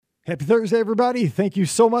Happy Thursday, everybody. Thank you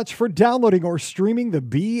so much for downloading or streaming the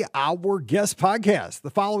Be Our Guest podcast.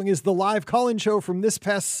 The following is the live call-in show from this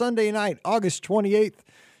past Sunday night, August 28th,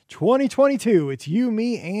 2022. It's you,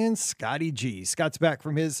 me, and Scotty G. Scott's back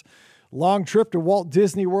from his long trip to Walt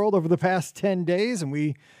Disney World over the past 10 days, and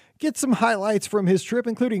we get some highlights from his trip,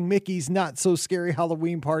 including Mickey's not-so-scary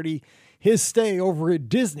Halloween party, his stay over at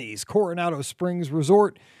Disney's Coronado Springs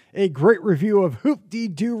Resort, a great review of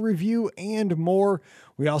Hoop-Dee-Doo Review, and more.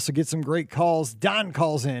 We also get some great calls. Don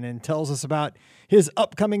calls in and tells us about his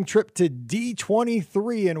upcoming trip to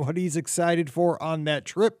D23 and what he's excited for on that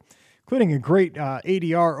trip, including a great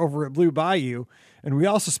ADR over at Blue Bayou. And we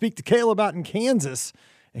also speak to Caleb out in Kansas,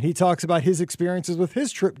 and he talks about his experiences with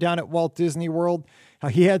his trip down at Walt Disney World, how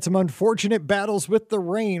he had some unfortunate battles with the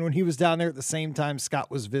rain when he was down there at the same time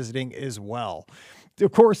Scott was visiting as well.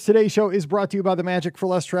 Of course, today's show is brought to you by the Magic for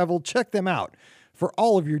Less Travel. Check them out for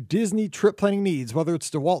all of your Disney trip planning needs, whether it's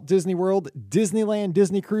to Walt Disney World, Disneyland,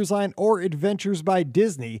 Disney Cruise Line, or Adventures by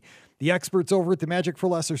Disney. The experts over at the Magic for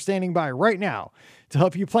Less are standing by right now to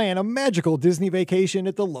help you plan a magical Disney vacation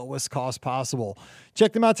at the lowest cost possible.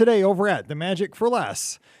 Check them out today over at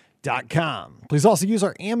themagicforless.com. Please also use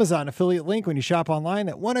our Amazon affiliate link when you shop online.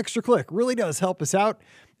 That one extra click really does help us out.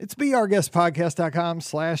 It's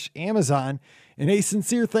beourguestpodcast.com/Amazon. And a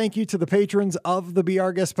sincere thank you to the patrons of the Be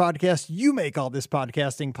Our Guest podcast. You make all this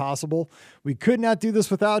podcasting possible. We could not do this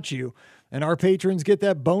without you. And our patrons get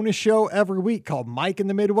that bonus show every week called Mike in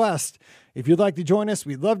the Midwest. If you'd like to join us,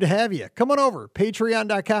 we'd love to have you. Come on over,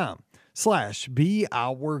 patreon.com/Be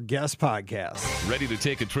Our Guest podcast. Ready to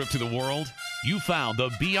take a trip to the world? You found the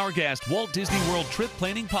Be Our Guest Walt Disney World Trip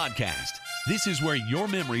Planning Podcast. This is where your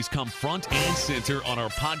memories come front and center on our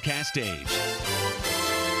podcast stage.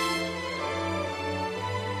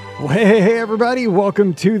 Well, hey, everybody.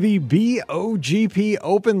 Welcome to the BOGP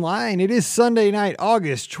Open Line. It is Sunday night,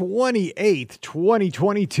 August 28th,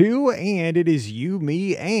 2022, and it is you,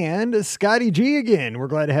 me, and Scotty G again. We're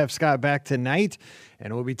glad to have Scott back tonight,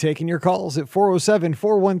 and we'll be taking your calls at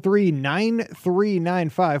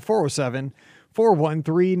 407-413-9395,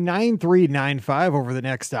 407-413-9395 over the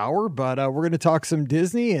next hour, but we're going to talk some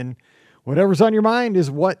Disney, and whatever's on your mind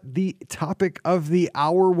is what the topic of the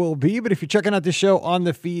hour will be. But if you're checking out the show on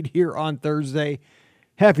the feed here on Thursday,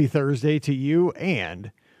 happy Thursday to you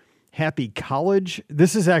and happy college.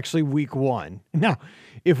 This is actually week one. Now,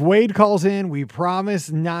 if Wade calls in, we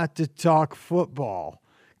promise not to talk football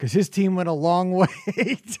because his team went a long way.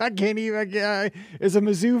 I can't even, as a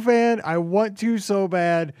Mizzou fan, I want to so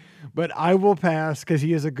bad, but I will pass because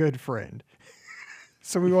he is a good friend.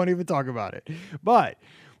 So we won't even talk about it. But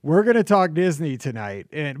we're going to talk Disney tonight.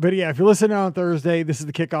 But yeah, if you're listening on Thursday, this is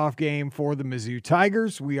the kickoff game for the Mizzou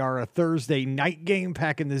Tigers. We are a Thursday night game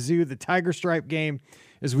packing the zoo, the Tiger Stripe game,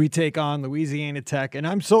 as we take on Louisiana Tech. And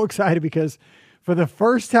I'm so excited because for the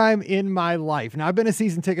first time in my life, now I've been a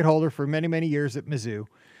season ticket holder for many, many years at Mizzou.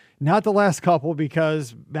 Not the last couple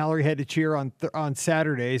because Mallory had to cheer on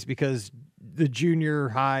Saturdays because the junior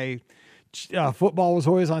high football was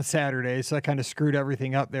always on Saturdays. So I kind of screwed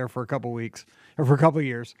everything up there for a couple weeks. Or for a couple of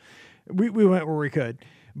years. We went where we could.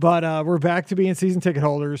 But we're back to being season ticket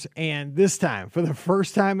holders. And this time, for the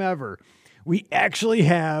first time ever, we actually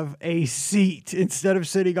have a seat. Instead of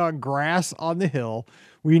sitting on grass on the hill,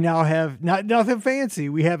 we now have nothing fancy.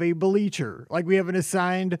 We have a bleacher. Like we have an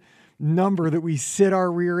assigned number that we sit our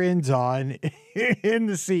rear ends on in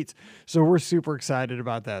the seats. So we're super excited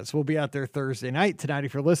about that. So we'll be out there Thursday night tonight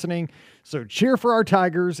if you're listening. So cheer for our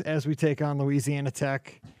Tigers as we take on Louisiana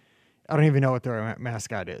Tech. I don't even know what their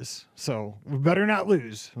mascot is, so we better not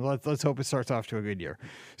lose. Let's hope it starts off to a good year.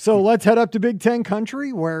 So let's head up to Big Ten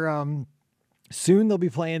country, where soon they'll be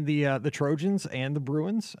playing the Trojans and the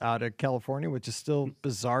Bruins out of California, which is still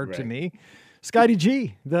bizarre to me. Scotty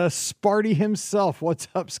G, the Sparty himself. What's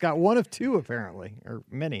up, Scott? One of two, apparently, or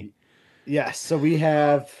many. Yes, so we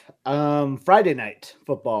have Friday night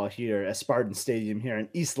football here at Spartan Stadium here in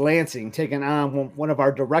East Lansing, taking on one of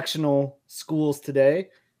our directional schools today.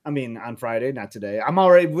 I mean, on Friday, not today. I'm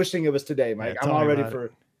already wishing it was today, Mike. I'm already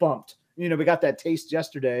bumped. You know, we got that taste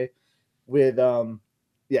yesterday with,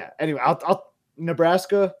 Anyway, I'll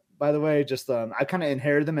Nebraska, by the way, just, I kind of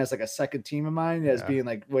inherited them as like a second team of mine as being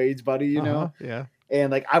like Wade's buddy, you know? Yeah.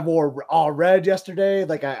 And like, I wore all red yesterday.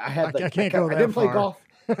 Like I had like, I didn't play golf.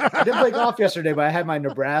 I didn't play golf yesterday, but I had my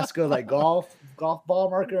Nebraska like golf ball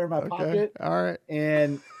marker in my pocket. All right.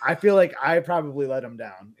 And I feel like I probably let him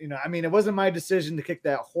down. You know, I mean, it wasn't my decision to kick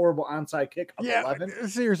that horrible onside kick up 11.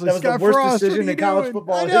 Seriously, that was Scott the worst Frost, decision in college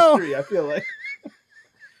football history, I feel like.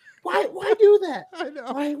 Why do that? I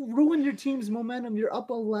know. Why ruin your team's momentum? You're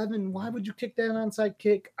up 11. Why would you kick that onside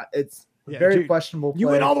kick? very questionable play. You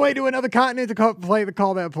went all the way to another continent to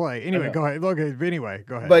call that play. Anyway, go ahead. Anyway,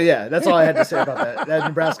 go ahead. But yeah, that's all I had to say about that. That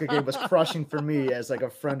Nebraska game was crushing for me as like a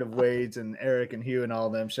friend of Wade's and Eric and Hugh and all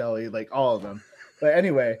of them, Shelly, like all of them. But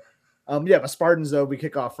anyway, but Spartans though, we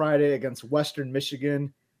kick off Friday against Western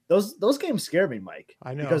Michigan. Those games scare me, Mike.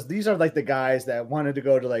 I know, because these are like the guys that wanted to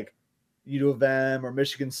go to like U of M or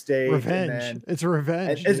Michigan State. Revenge. It's a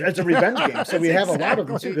revenge. It's a revenge game. So we have a lot of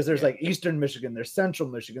them too, because there's yeah. like Eastern Michigan, there's Central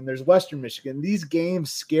Michigan, there's Western Michigan. These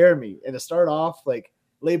games scare me. And to start off like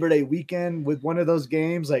Labor Day weekend with one of those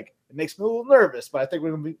games, like it makes me a little nervous, but I think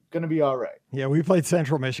we're gonna be all right. Yeah, we played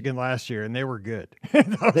Central Michigan last year, and they were good.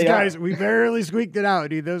 Those guys, we barely squeaked it out,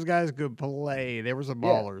 dude. Those guys could play. They were some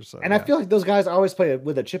ballers. So, and I feel like those guys always play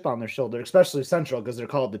with a chip on their shoulder, especially Central, because they're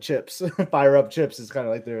called the Chips. Fire Up Chips is kind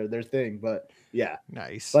of like their thing. But yeah,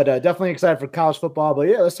 nice. But definitely excited for college football. But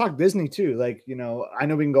yeah, let's talk Disney too. Like, I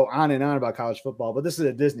know we can go on and on about college football, but this is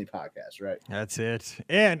a Disney podcast, right? That's it.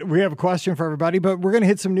 And we have a question for everybody, but we're going to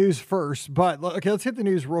hit some news first. But okay, let's hit the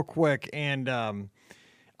news real quick. And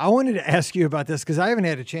I wanted to ask you about this because I haven't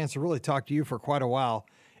had a chance to really talk to you for quite a while.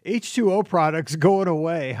 H2O products going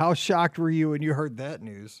away. How shocked were you when you heard that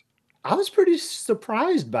news? I was pretty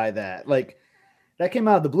surprised by that. Like, that came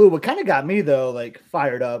out of the blue. What kind of got me though, like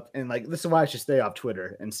fired up, and like this is why I should stay off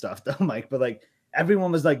Twitter and stuff, though, Mike. But like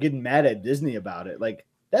everyone was like getting mad at Disney about it. Like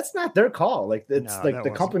that's not their call. Like it's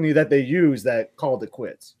the company that they use that called it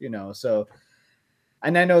quits. So,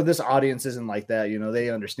 and I know this audience isn't like that.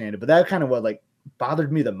 They understand it, but that kind of what like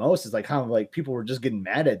bothered me the most is like how like people were just getting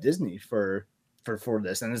mad at Disney for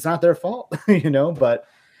this, and it's not their fault, But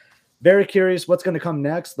very curious what's going to come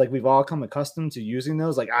next. Like we've all come accustomed to using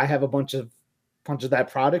those. Like I have a bunch of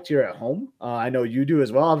that product here at home. I know you do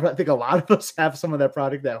as well. I think a lot of us have some of that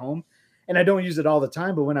product at home, and I don't use it all the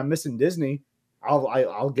time, but when I'm missing Disney,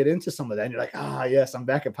 I'll get into some of that. And you're like, yes, I'm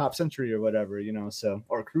back at Pop Century or whatever,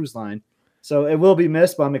 or Cruise Line. So it will be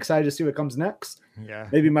missed, but I'm excited to see what comes next. Yeah.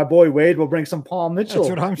 Maybe my boy Wade will bring some Paul Mitchell.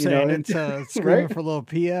 That's what I'm saying. It's screaming right? for a little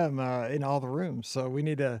PM in all the rooms. So we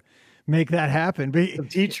need to make that happen. Some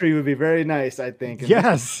tea tree would be very nice, I think.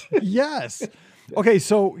 Yes. Yes. Okay,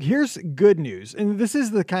 so here's good news. And this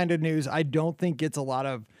is the kind of news I don't think gets a lot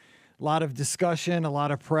of discussion, a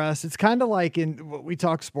lot of press. It's kind of like we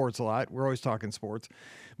talk sports a lot. We're always talking sports.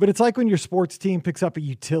 But it's like when your sports team picks up a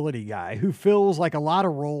utility guy who fills like a lot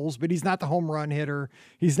of roles, but he's not the home run hitter.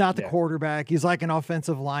 He's not the quarterback. He's like an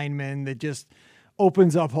offensive lineman that just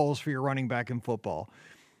opens up holes for your running back in football.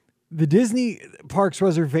 The Disney Parks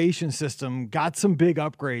reservation system got some big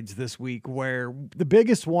upgrades this week, where the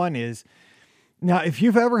biggest one is, now, if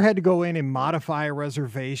you've ever had to go in and modify a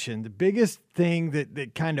reservation, the biggest thing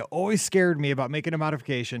that kind of always scared me about making a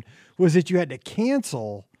modification was that you had to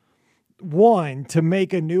cancel one to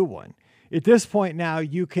make a new one. At this point now,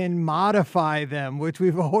 you can modify them, which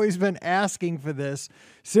we've always been asking for this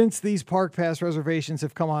since these Park Pass reservations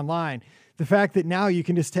have come online. The fact that now you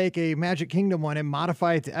can just take a Magic Kingdom one and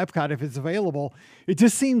modify it to Epcot if it's available, it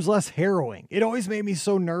just seems less harrowing. It always made me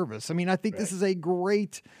so nervous. I mean, I think this is a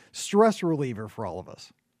great stress reliever for all of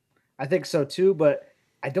us. I think so too, but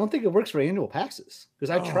I don't think it works for annual passes because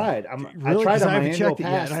I tried. Really? I tried on my annual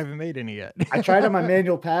pass. I haven't made any yet. I tried on my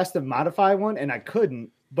manual pass to modify one, and I couldn't.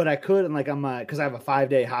 But I could, and like on my, because I have a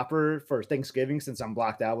 5-day hopper for Thanksgiving since I'm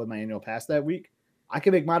blocked out with my annual pass that week. I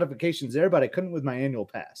can make modifications there, but I couldn't with my annual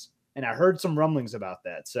pass. And I heard some rumblings about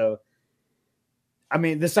that. So, I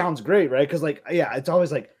mean, this sounds great, right? Because like, yeah, it's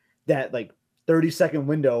always like that, like 30-second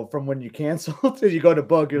window from when you cancel till you go to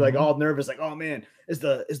book. You're like all nervous, like, oh man, is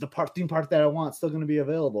the theme park that I want still going to be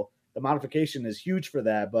available? The modification is huge for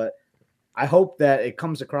that, but I hope that it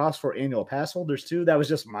comes across for annual pass holders too. That was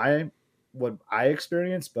just what I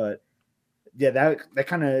experienced, but yeah, that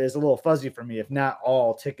kind of is a little fuzzy for me if not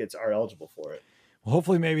all tickets are eligible for it. Well,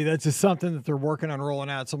 hopefully maybe that's just something that they're working on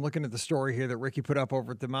rolling out. So I'm looking at the story here that Ricky put up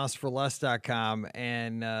over at themouseforless.com,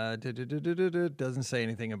 and doesn't say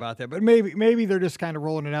anything about that, but maybe they're just kind of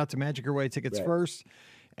rolling it out to Magic Your Way tickets first.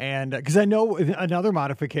 And because I know another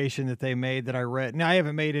modification that they made that I read, and I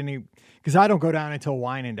haven't made any because I don't go down until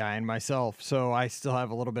Wine and Dine myself, so I still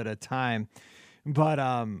have a little bit of time. But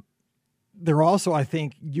they're also, I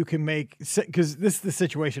think you can make, because this is the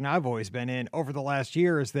situation I've always been in over the last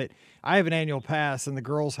year, is that I have an annual pass and the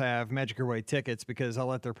girls have Magic Your Way tickets because I'll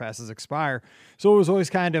let their passes expire. So it was always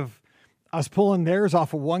kind of, I was pulling theirs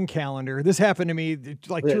off of one calendar. This happened to me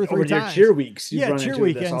like 2 or 3 times. Cheer weeks. Cheer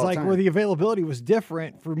weekends, like where the availability was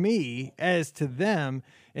different for me as to them.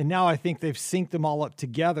 And now I think they've synced them all up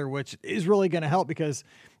together, which is really going to help because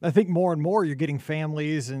I think more and more you're getting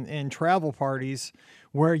families and travel parties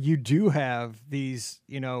where you do have these,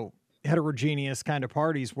 heterogeneous kind of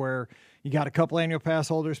parties where You got a couple annual pass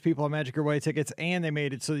holders, people on Magic Your Way tickets, and they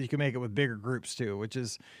made it so that you can make it with bigger groups too, which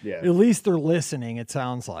is at least they're listening. It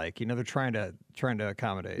sounds like, they're trying to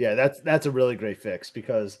accommodate. Yeah, that's a really great fix,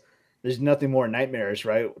 because there's nothing more nightmarish,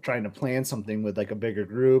 right? Trying to plan something with like a bigger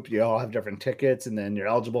group. You all have different tickets, and then you're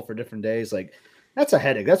eligible for different days. Like, that's a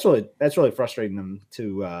headache. That's really frustrating them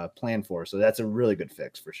to plan for. So that's a really good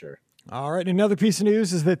fix for sure. All right. Another piece of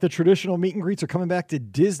news is that the traditional meet and greets are coming back to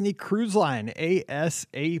Disney Cruise Line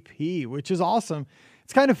ASAP, which is awesome.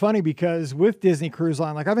 It's kind of funny because with Disney Cruise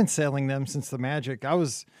Line, like I've been sailing them since the Magic.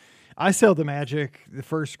 I sailed the Magic, the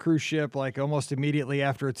first cruise ship, like almost immediately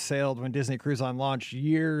after it sailed when Disney Cruise Line launched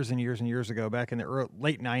years and years and years ago, back in the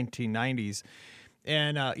late 1990s.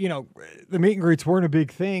 And, the meet and greets weren't a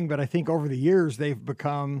big thing, but I think over the years they've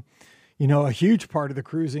become, a huge part of the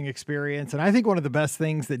cruising experience. And I think one of the best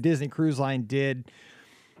things that Disney Cruise Line did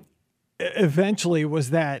eventually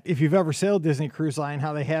was that if you've ever sailed Disney Cruise Line,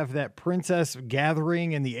 how they have that princess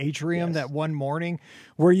gathering in the atrium that one morning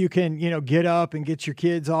where you can, get up and get your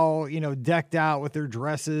kids all, decked out with their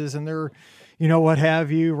dresses and their, what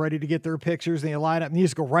have you, ready to get their pictures, and you line up and you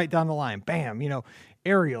just go right down the line. Bam,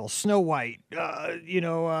 Ariel, Snow White, Tiana,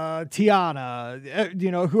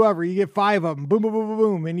 whoever. You get 5 of them, boom, boom, boom, boom,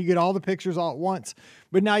 boom, and you get all the pictures all at once.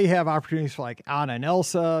 But now you have opportunities for like Anna and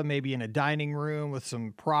Elsa, maybe in a dining room with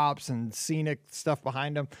some props and scenic stuff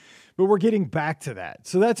behind them. But we're getting back to that.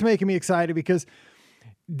 So that's making me excited, because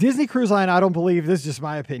Disney Cruise Line, I don't believe, this is just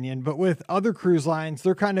my opinion, but with other cruise lines,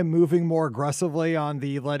 they're kind of moving more aggressively on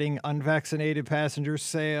the letting unvaccinated passengers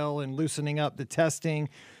sail and loosening up the testing.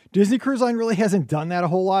 Disney Cruise Line really hasn't done that a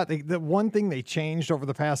whole lot. The one thing they changed over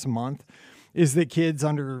the past month is that kids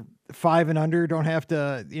under 5 and under don't have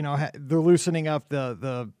to, they're loosening up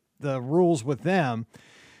the rules with them,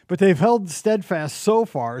 but they've held steadfast so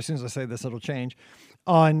far. As soon as I say this, it'll change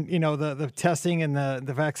on, the testing and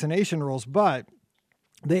the vaccination rules, but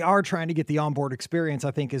they are trying to get the onboard experience,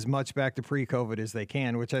 I think, as much back to pre-COVID as they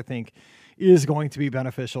can, which I think is going to be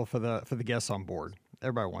beneficial for the guests on board.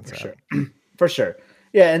 Everybody wants that. Sure. For sure.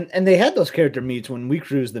 Yeah, and they had those character meets when we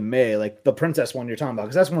cruised in May, like the princess one you're talking about,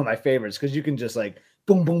 because that's one of my favorites, because you can just like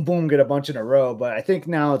boom, boom, boom, get a bunch in a row. But I think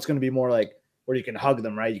now it's going to be more like where you can hug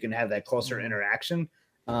them, right? You can have that closer interaction,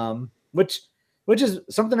 which is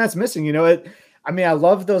something that's missing. I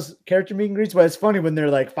love those character meet and greets, but it's funny when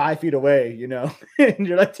they're like 5 feet away, and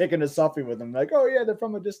you're like taking a selfie with them, like, oh yeah, they're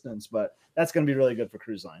from a distance. But that's going to be really good for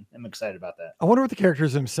Cruise Line. I'm excited about that. I wonder what the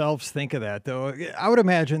characters themselves think of that, though. I would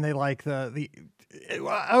imagine they like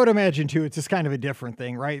I would imagine too, it's just kind of a different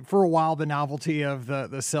thing, right? For a while, the novelty of the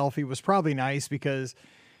selfie was probably nice because,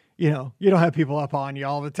 you don't have people up on you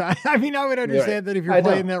all the time. I mean, I would understand that if you're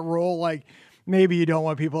playing that role, like maybe you don't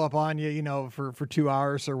want people up on you, for 2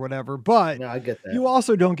 hours or whatever, but no, I get that. You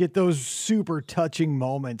also don't get those super touching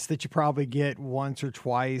moments that you probably get once or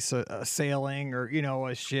twice a sailing or,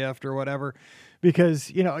 a shift or whatever,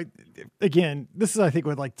 because, again, this is, I think,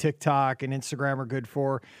 what like TikTok and Instagram are good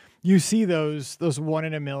for. You see those 1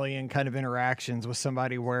 in a million kind of interactions with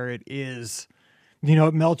somebody where it is,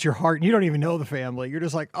 it melts your heart and you don't even know the family. You're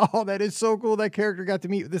just like, oh, that is so cool. That character got to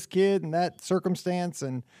meet this kid and that circumstance.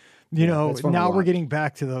 And, now we're getting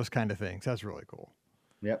back to those kind of things. That's really cool.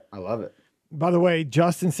 Yep. I love it. By the way,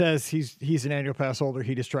 Justin says he's an annual pass holder.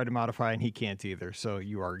 He just tried to modify and he can't either. So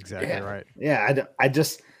you are exactly right. Yeah.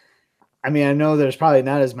 I know there's probably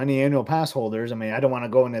not as many annual pass holders. I don't want to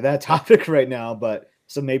go into that topic right now, but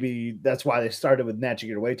so maybe that's why they started with Magic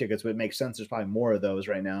Your Way tickets, but it makes sense. There's probably more of those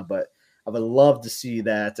right now, but I would love to see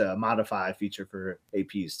that modify feature for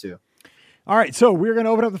APs too. All right, so we're going to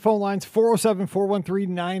open up the phone lines,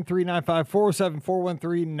 407-413-9395,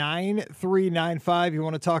 407-413-9395. You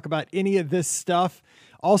want to talk about any of this stuff.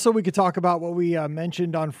 Also, we could talk about what we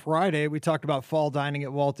mentioned on Friday. We talked about fall dining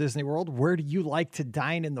at Walt Disney World. Where do you like to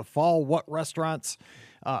dine in the fall? What restaurants,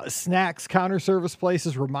 snacks, counter service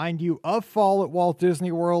places remind you of fall at Walt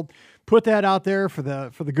Disney World? Put that out there for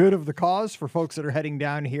the good of the cause for folks that are heading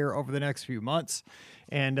down here over the next few months.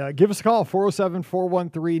 And give us a call,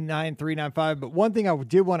 407-413-9395. But one thing I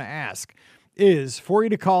did want to ask is for you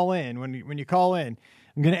to call in. When you call in,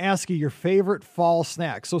 I'm going to ask you your favorite fall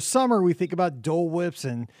snack. So summer, we think about Dole Whips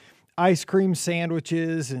and ice cream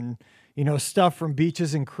sandwiches and, stuff from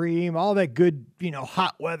Beaches and Cream, all that good,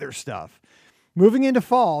 hot weather stuff. Moving into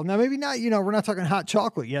fall, now maybe not, we're not talking hot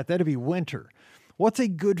chocolate yet. That'd be winter. What's a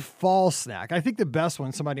good fall snack? I think the best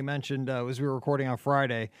one somebody mentioned was we were recording on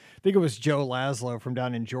Friday. I think it was Joe Laszlo from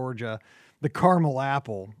down in Georgia, the caramel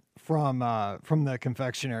apple from the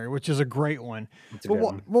confectionery, which is a great one. But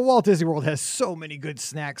Walt Disney World has so many good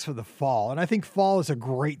snacks for the fall, and I think fall is a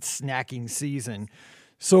great snacking season.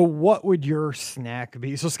 So what would your snack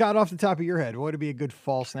be? So Scott, off the top of your head, what would be a good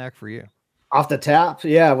fall snack for you? Off the top,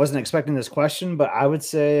 yeah, I wasn't expecting this question, but I would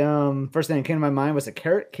say first thing that came to my mind was a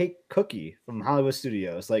carrot cake cookie from Hollywood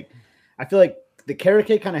Studios. Like, I feel like the carrot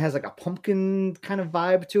cake kind of has like a pumpkin kind of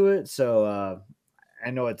vibe to it. So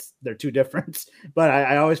I know they're two different, but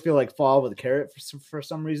I always feel like fall with a carrot for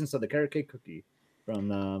some reason. So the carrot cake cookie from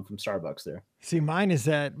Starbucks there. See, mine is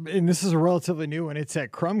that, and this is a relatively new one. It's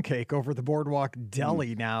that crumb cake over at the Boardwalk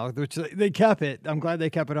Deli now, which they kept it. I'm glad they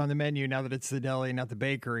kept it on the menu now that it's the deli, not the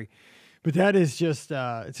bakery. But that is just,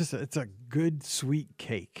 it's a good sweet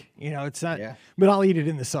cake. You know, it's not, but I'll eat it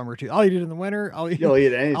in the summer too. I'll eat it in the winter. You'll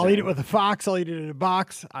eat it anytime. I'll eat it with a Fox. I'll eat it in a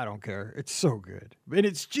box. I don't care. It's so good. And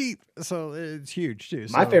it's cheap. So it's huge too.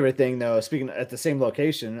 My favorite thing though, speaking at the same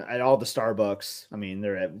location at all the Starbucks, I mean,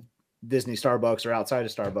 they're at Disney Starbucks or outside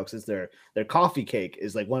of Starbucks, is their coffee cake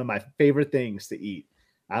is like one of my favorite things to eat.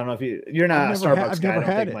 I don't know if you're not a Starbucks guy. I've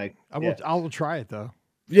never had it. Mike, I will try it though.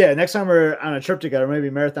 Yeah, next time we're on a trip together, maybe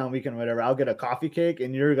marathon weekend or whatever, I'll get a coffee cake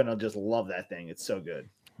and you're going to just love that thing. It's so good.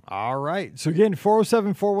 All right. So again,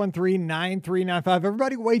 407-413-9395.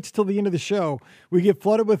 Everybody waits till the end of the show. We get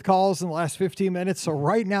flooded with calls in the last 15 minutes. So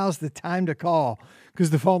right now is the time to call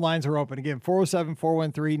because the phone lines are open. Again,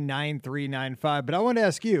 407-413-9395. But I want to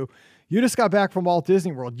ask you, you just got back from Walt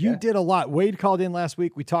Disney World. You did a lot. Wade called in last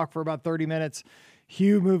week. We talked for about 30 minutes.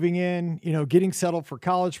 Hugh moving in, getting settled for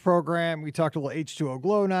college program. We talked a little H2O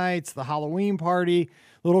glow nights, the Halloween party,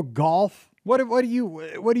 little golf. What do you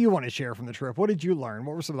want to share from the trip? What did you learn?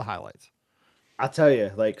 What were some of the highlights? I'll tell you,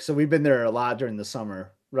 so we've been there a lot during the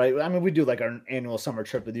summer, right? I mean, we do our annual summer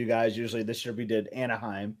trip with you guys. Usually this year we did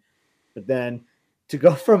Anaheim, but then to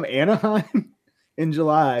go from Anaheim in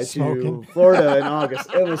July to Florida in August,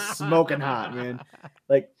 it was smoking hot, man.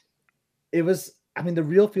 It was, I mean, the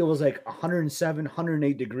real feel was 107,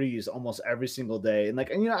 108 degrees almost every single day. And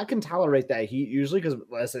I can tolerate that heat usually because,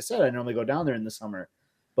 as I said, I normally go down there in the summer.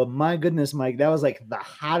 But my goodness, Mike, that was the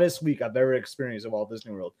hottest week I've ever experienced at Walt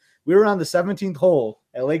Disney World. We were on the 17th hole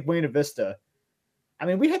at Lake Buena Vista. I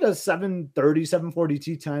mean, we had a 7:30, 7:40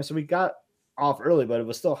 tee time, so we got off early, but it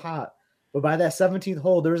was still hot. But by that 17th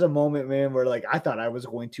hole, there was a moment, man, where I thought I was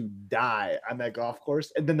going to die on that golf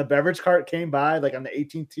course. And then the beverage cart came by on the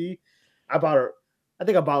 18th tee. I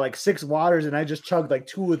think I bought 6 waters and I just chugged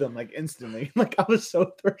 2 of them instantly. I was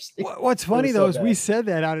so thirsty. What's funny though is we said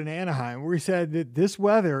that out in Anaheim. We said that this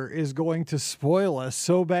weather is going to spoil us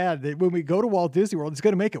so bad that when we go to Walt Disney World, it's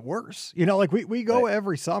going to make it worse. We go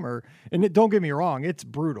every summer, and don't get me wrong, it's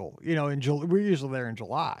brutal. We're usually there in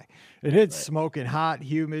July, and it's smoking hot,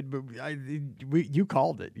 humid. But you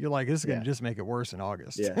called it. You're like, this is going to just make it worse in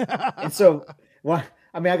August. Yeah, and so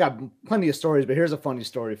I mean, I got plenty of stories, but here's a funny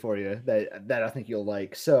story for you that I think you'll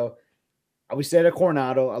like. So we stayed at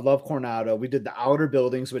Coronado. I love Coronado. We did the outer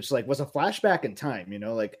buildings, which was a flashback in time, in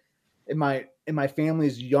my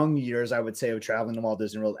family's young years, I would say, of traveling to Walt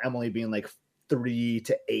Disney World, Emily being 3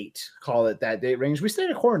 to 8, call it that date range. We stayed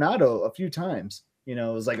at Coronado a few times. It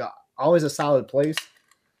was always a solid place.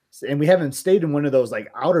 And we haven't stayed in one of those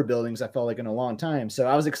outer buildings, I felt in a long time. So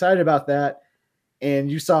I was excited about that.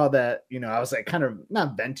 And you saw that, I was kind of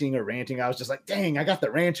not venting or ranting. I was just dang, I got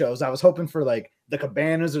the ranchos. I was hoping for the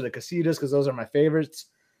cabanas or the casitas because those are my favorites.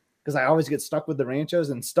 Because I always get stuck with the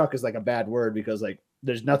ranchos, and stuck is a bad word because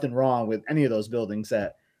there's nothing wrong with any of those buildings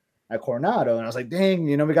at Coronado. And I was dang,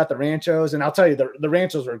 we got the ranchos. And I'll tell you, the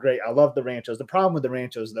ranchos were great. I love the ranchos. The problem with the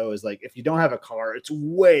ranchos though is if you don't have a car, it's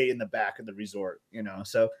way in the back of the resort,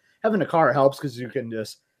 So having a car helps because you can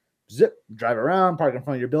just drive around, park in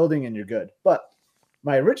front of your building, and you're good. But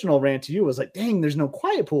my original rant to you was dang, there's no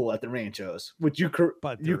quiet pool at the ranchos, which you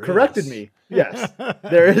corrected me. Yes,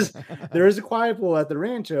 there is a quiet pool at the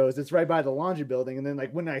ranchos. It's right by the laundry building. And then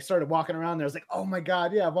when I started walking around there, I was oh my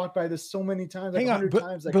God, yeah, I've walked by this so many times. Hang on,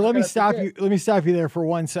 times. But let me stop you. Let me stop you there for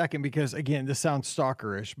 1 second, because again, this sounds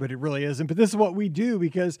stalkerish, but it really isn't. But this is what we do,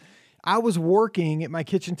 because I was working at my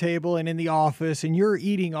kitchen table and in the office, and you're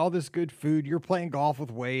eating all this good food. You're playing golf with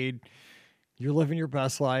Wade. You're living your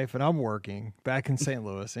best life, and I'm working back in St.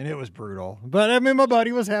 Louis, and it was brutal. But I mean, my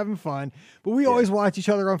buddy was having fun. But we always watch each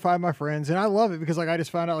other on Find My Friends, and I love it because I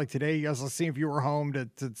just found out today, you guys, let's see if you were home to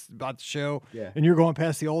about the show, and you're going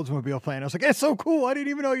past the Oldsmobile plant. I was that's so cool. I didn't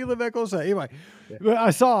even know you lived that close. Anyway, but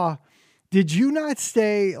I saw. Did you not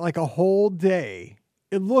stay a whole day?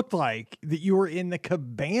 It looked like that you were in the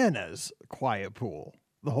Cabanas quiet pool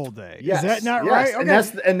the whole day. Yes, is that not right? Okay. And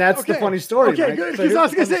that's the funny story. Okay, good. Because I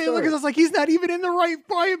was gonna say, look, I was he's not even in the right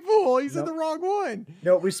quiet pool. He's in the wrong one.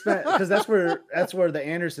 No, we spent because that's where the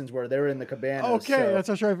Andersons were. They were in the Cabanas. Okay, so, that's what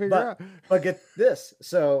I was trying to figure out. But get this.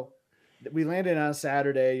 So we landed on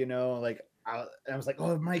Saturday. I was like,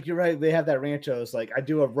 oh, Mike, you're right. They have that Ranchos. Like, I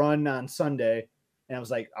do a run on Sunday, and I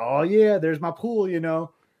was like, oh yeah, there's my pool.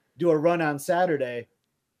 Do a run on Saturday,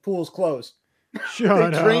 pool's closed.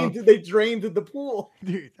 Shut up. They drained the pool.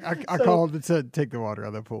 Dude, I called and said, take the water out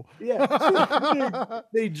of the pool. Yeah.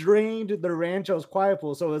 They drained the Ranchos quiet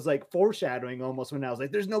pool. So it was like foreshadowing almost when I was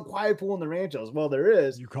like, there's no quiet pool in the Ranchos. Well, there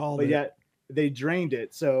is. You called but it. yet they drained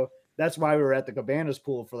it. So that's why we were at the Cabanas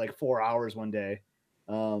pool for like 4 hours one day.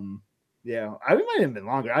 Yeah, we might have been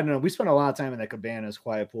longer. I don't know. We spent a lot of time in that Cabanas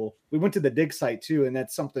quiet pool. We went to the dig site too, and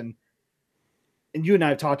that's something. And you and I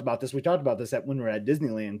have talked about this. We talked about this when we were at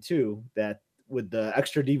Disneyland too, that with the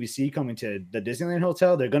extra DVC coming to the Disneyland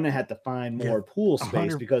hotel, they're going to have to find more pool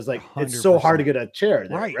space because like 100%. It's so hard to get a chair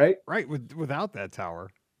there, right. Without that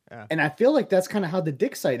tower. Yeah. And I feel like that's kind of how the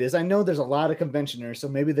dig site is. I know there's a lot of conventioners, so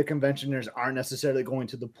maybe the conventioners aren't necessarily going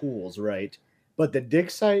to the pools, right? But the dig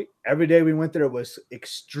site, every day we went there was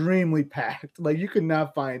extremely packed. Like you could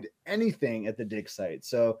not find anything at the dig site.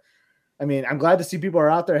 So, I mean, I'm glad to see people are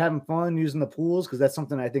out there having fun using the pools because that's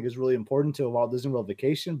something I think is really important to a Walt Disney World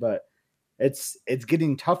vacation. But it's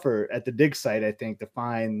getting tougher at the dig site, I think, to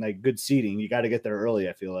find like good seating. You got to get there early,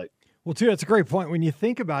 I feel like. Well, too, that's a great point. When you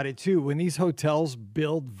think about it, too, when these hotels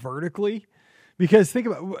build vertically, because think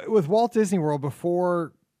about with Walt Disney World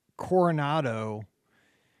before Coronado,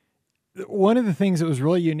 one of the things that was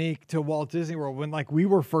really unique to Walt Disney World when like we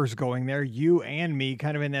were first going there, you and me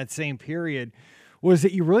kind of in that same period, was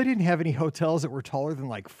that you really didn't have any hotels that were taller than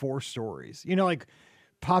like 4 stories. Like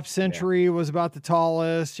Pop Century was about the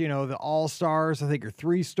tallest, the All-Stars, I think, are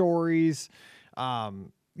 3 stories.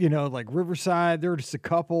 Like Riverside, there were just a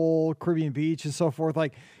couple, Caribbean Beach and so forth.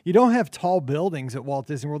 Like you don't have tall buildings at Walt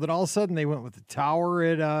Disney World. And all of a sudden they went with the tower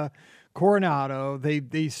at Coronado.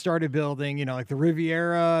 They started building, like the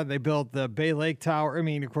Riviera. They built the Bay Lake Tower. I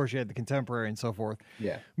mean, of course you had the Contemporary and so forth.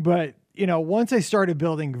 Yeah. But, once they started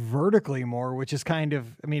building vertically more, which is kind of,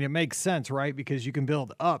 I mean, it makes sense, right? Because you can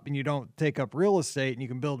build up and you don't take up real estate and you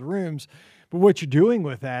can build rooms. But what you're doing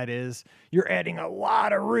with that is you're adding a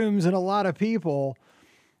lot of rooms and a lot of people.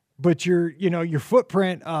 But your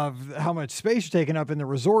footprint of how much space you're taking up in the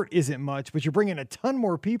resort isn't much, but you're bringing a ton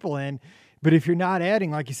more people in. But if you're not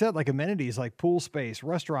adding, like you said, like amenities, like pool space,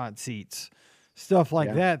 restaurant seats, stuff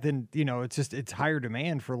like that, then, it's higher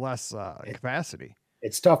demand for less capacity.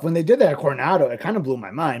 It's tough. When they did that at Coronado, it kind of blew my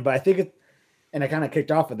mind, but I think and I kind of kicked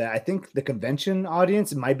off with that. I think the convention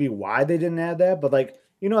audience, it might be why they didn't add that, but like,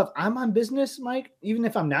 if I'm on business, Mike, even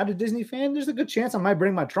if I'm not a Disney fan, there's a good chance I might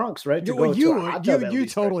bring my trunks, right? You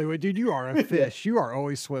totally would, dude. You are a fish. You are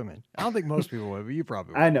always swimming. I don't think most people would, but you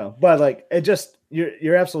probably would. I know, but like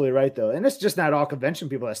you're absolutely right though, and it's just not all convention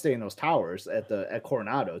people that stay in those towers at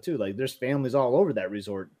Coronado too. Like there's families all over that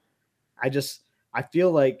resort. I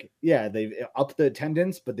feel like they upped the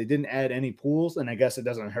attendance, but they didn't add any pools, and I guess it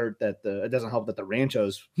doesn't help that the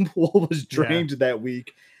Ranchos pool was drained that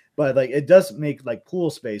week. But like it does make like pool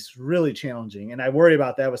space really challenging, and I worry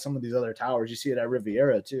about that with some of these other towers. You see it at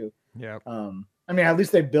Riviera too. Yeah. I mean, at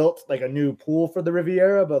least they built like a new pool for the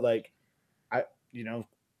Riviera, but like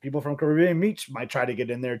people from Caribbean Beach might try to get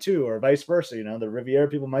in there too, or vice versa. The Riviera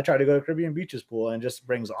people might try to go to Caribbean Beach's pool, and just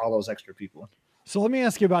brings all those extra people. So let me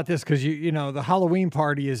ask you about this because the Halloween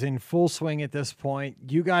party is in full swing at this point.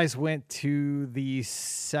 You guys went to the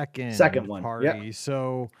second one party, yep.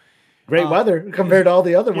 So. Great weather compared to all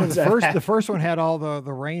the other ones. The first one had all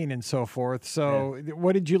the rain and so forth. So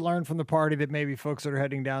what did you learn from the party that maybe folks that are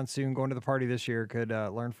heading down soon, going to the party this year, could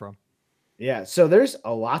learn from? Yeah, so there's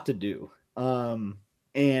a lot to do.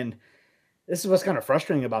 And this is what's kind of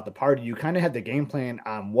frustrating about the party. You kind of had the game plan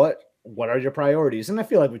on what are your priorities. And I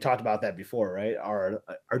feel like we talked about that before, right? Are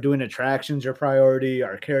doing attractions your priority?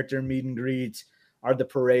 Are character meet and greets? Are the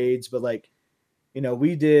parades? But like,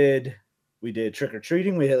 we did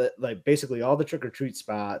trick-or-treating. We had like basically all the trick-or-treat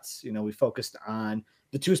spots. We focused on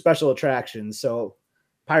the 2 special attractions. So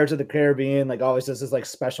Pirates of the Caribbean, like always does this like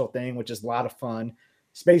special thing, which is a lot of fun.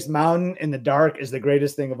 Space Mountain in the dark is the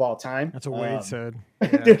greatest thing of all time. That's what Wade said. Yeah.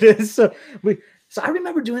 It is. So I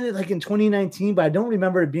remember doing it like in 2019, but I don't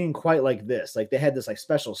remember it being quite like this. Like they had this like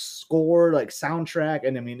special score, like soundtrack.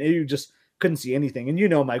 And I mean, you just couldn't see anything.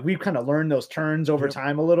 And Mike, we've kind of learned those turns over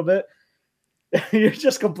time a little bit. You're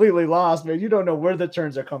just completely lost, man. You don't know where the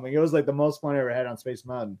turns are coming. It was like the most fun I ever had on Space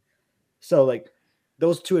Mountain. So like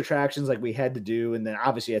those 2 attractions, like we had to do, and then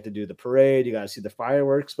obviously you had to do the parade. You got to see the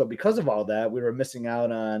fireworks, but because of all that, we were missing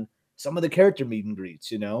out on some of the character meet and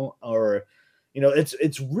greets,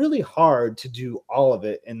 it's really hard to do all of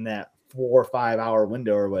it in that 4 or 5 hour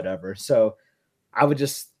window or whatever. So I would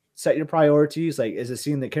just set your priorities. Like, is it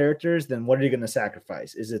seeing the characters? Then what are you going to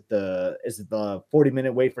sacrifice? Is it the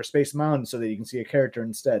 40-minute wait for Space Mountain so that you can see a character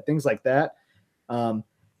instead? Things like that.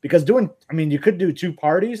 Because you could do 2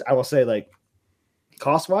 parties. I will say, like,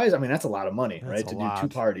 cost wise, I mean, that's a lot of money, right? To do 2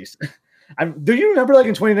 parties. Do you remember, like,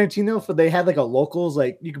 in 2019 though, they had like a locals,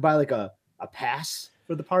 like you could buy like a pass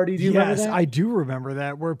for the party? Do you remember that? I do remember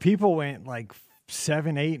that, where people went like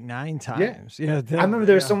 7, 8, 9 times. Yeah, I remember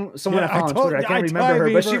there was someone I found on Twitter. I can't remember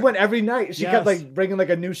her, but she went every night. She kept like bringing like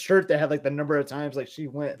a new shirt that had like the number of times like she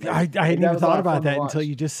went. Like, I hadn't even thought about that until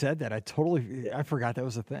you just said that. I forgot that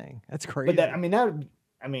was a thing. That's crazy. But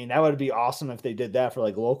that would be awesome if they did that for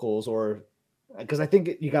like locals, or because I think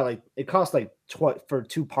you got like it costs like for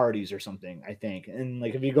 2 parties or something, I think. And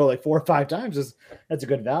like if you go like 4 or 5 times, that's a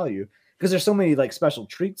good value, because there's so many like special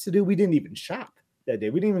treats to do. We didn't even shop that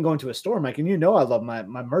day. We didn't even go into a store, Mike, and I love my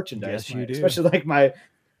merchandise. Yes, you do. Especially like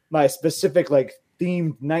my specific like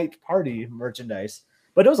themed night party merchandise.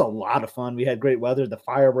 But it was a lot of fun. We had great weather. The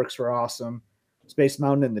fireworks were awesome. Space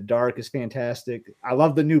Mountain in the dark is fantastic. I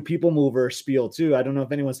love the new People Mover spiel too. I don't know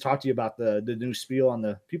if anyone's talked to you about the new spiel on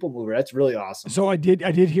the People Mover. That's really awesome. So I did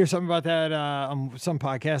hear something about that on some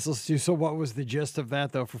podcasts too. So what was the gist of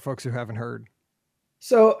that though, for folks who haven't heard?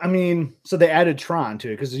 So they added Tron to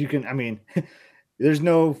it, because there's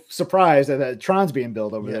no surprise that Tron's being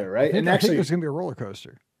built over there, right? I think there's gonna be a roller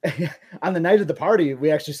coaster. On the night of the party,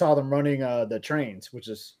 we actually saw them running the trains, which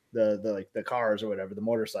is the cars or whatever, the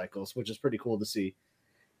motorcycles, which is pretty cool to see.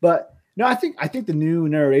 But no, I think the new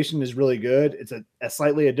narration is really good. It's a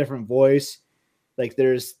slightly a different voice. Like,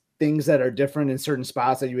 there's things that are different in certain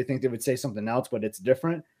spots that you would think they would say something else, but it's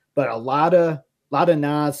different. But a lot of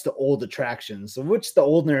nods to old attractions, which the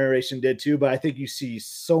old narration did too. But I think you see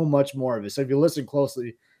so much more of it. So if you listen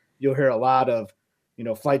closely, you'll hear a lot of,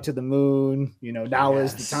 Flight to the Moon, now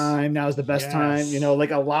is the time, now is the best time, like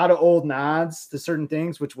a lot of old nods to certain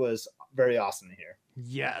things, which was very awesome to hear.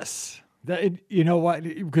 Yes.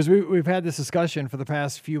 Because we've had this discussion for the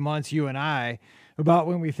past few months, you and I, about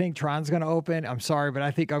when we think Tron's going to open. I'm sorry, but I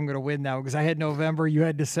think I'm going to win now, because I had November, you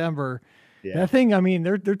had December. Yeah. That thing,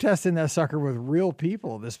 they're testing that sucker with real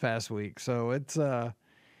people this past week. So it's, I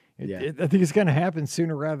think it's going to happen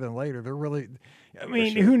sooner rather than later. They're really,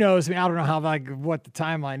 who knows? I don't know how, what the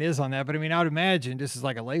timeline is on that, but I would imagine, just as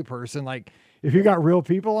like a layperson, like if you got real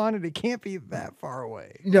people on it, it can't be that far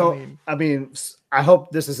away. I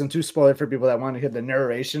hope this isn't too spoiler for people that want to hear the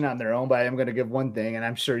narration on their own, but I am going to give one thing, and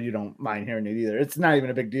I'm sure you don't mind hearing it either. It's not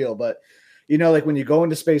even a big deal, but like when you go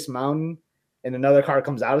into Space Mountain and another car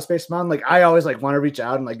comes out of Space Mountain, like I always like want to reach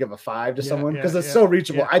out and like give a 5 to someone, because it's so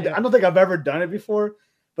reachable. I don't think I've ever done it before,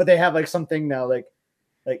 but they have like something now, like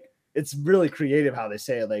it's really creative how they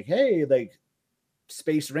say it. Like, hey, like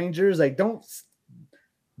Space Rangers, like don't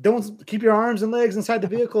keep your arms and legs inside the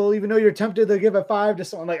vehicle, even though you're tempted to give a 5 to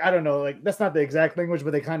someone. Like, I don't know, like that's not the exact language,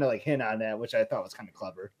 but they kind of like hint on that, which I thought was kind of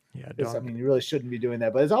clever. Yeah, you really shouldn't be doing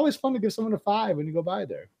that, but it's always fun to give someone a 5 when you go by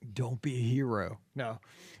there. Don't be a hero. No.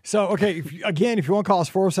 So, okay, if you want to call us,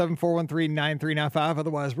 407-413-9395.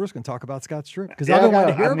 Otherwise, we're just going to talk about Scott Strip, because I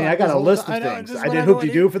got a list of things. I did Hoop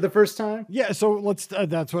De Doo for the first time. Yeah, so let's.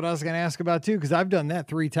 That's what I was going to ask about too, because I've done that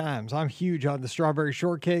 3 times. I'm huge on the strawberry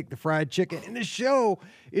shortcake, the fried chicken, and the show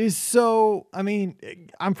is so.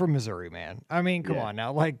 I'm from Missouri, man. Come on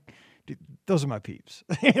now, like. Those are my peeps.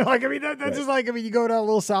 That's just like, you go down a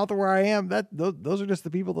little south of where I am, those are just the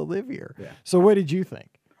people that live here. Yeah. So what did you think?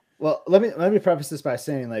 Well, let me preface this by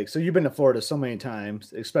saying, like, so you've been to Florida so many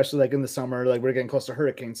times, especially like in the summer, like we're getting close to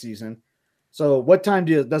hurricane season. So what time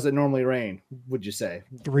does it normally rain, would you say?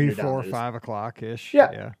 3, 4, 5 o'clock ish.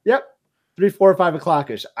 Yeah. Yep. 3, 4, 5 o'clock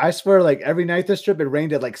ish. I swear, like every night this trip, it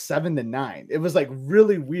rained at like 7 to 9. It was like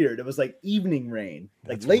really weird. It was like evening rain,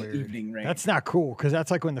 like late evening rain. That's not cool, because that's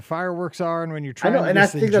like when the fireworks are and when you're trying. I know, and I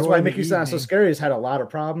think that's why Mickey's Not So Scary has had a lot of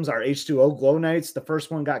problems. Our H2O glow nights, the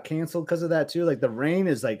first one got canceled because of that too. Like the rain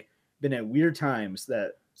is like been at weird times,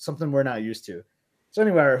 that something we're not used to. So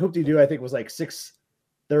anyway, our Hoop De Doo I think was like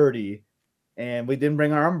 6:30. And we didn't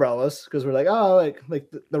bring our umbrellas because we're like, oh,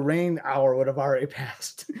 like the rain hour would have already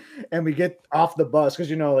passed. And we get off the bus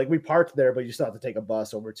because, like we parked there, but you still have to take a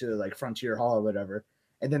bus over to like Frontier Hall or whatever.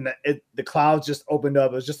 And then the clouds just opened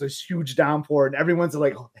up. It was just this huge downpour, and everyone's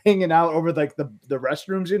like hanging out over like the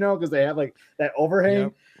restrooms, because they have like that overhang.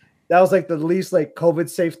 Yep. That was like the least like COVID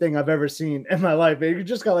safe thing I've ever seen in my life. You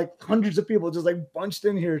just got like hundreds of people just like bunched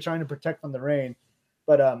in here trying to protect from the rain.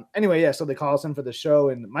 But anyway, yeah, so they call us in for the show,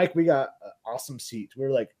 and Mike, we got an awesome seat. We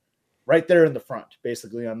were like right there in the front,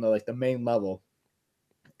 basically on the main level.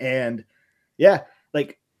 And yeah,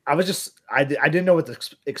 like I didn't know what to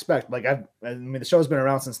expect. Like I mean, the show's been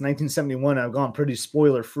around since 1971. I've gone pretty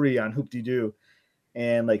spoiler free on Hoop-Dee-Doo.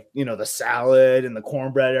 And like, you know, the salad and the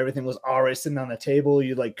cornbread, everything was already sitting on the table.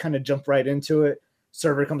 You like kind of jump right into it.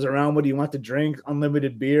 Server comes around. What do you want to drink?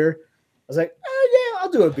 Unlimited beer. I was like, oh, yeah, I'll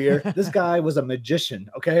do a beer. This guy was a magician.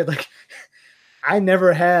 Okay. Like I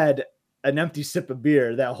never had an empty sip of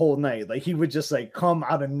beer that whole night. Like he would just like come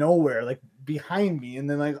out of nowhere, like behind me. And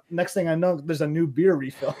then like next thing I know, there's a new beer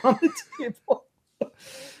refill on the table.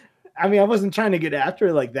 I mean, I wasn't trying to get after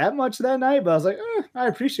it like that much that night, but I was like, I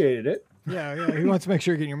appreciated it. Yeah. He wants to make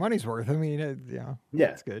sure you're getting your money's worth. I mean, yeah,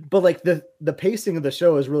 that's good. But like the pacing of the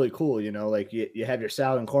show is really cool. You know, like you have your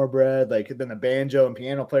salad and cornbread, like then the banjo and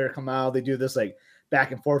piano player come out. They do this like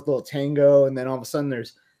back and forth little tango, and then all of a sudden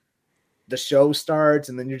the show starts,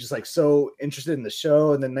 and then you're just like so interested in the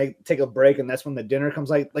show, and then they take a break, and that's when the dinner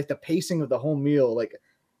comes. Like the pacing of the whole meal, like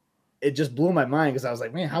it just blew my mind because I was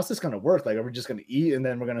like, man, how's this gonna work? Like, are we just gonna eat and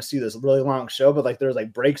then we're gonna see this really long show? But like there's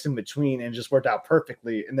like breaks in between, and it just worked out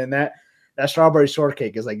perfectly. And then that strawberry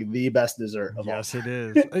shortcake is like the best dessert of all. Yes, it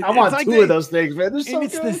is. I want like two of those things, man. They're so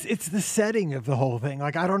good. It's the setting of the whole thing.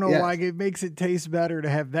 Like I don't know why it makes it taste better to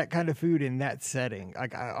have that kind of food in that setting.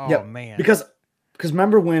 Like man, because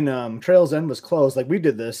remember when Trails End was closed? Like we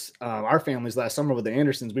did this, our families last summer with the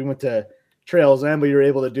Andersons. We went to Trails End, but you were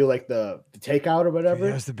able to do like the takeout or whatever.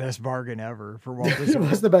 That was the best bargain ever for Walt Disney. It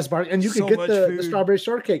was the best bargain, and you could get the strawberry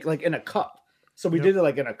shortcake like in a cup. So we did it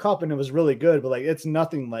like in a cup, and it was really good. But like it's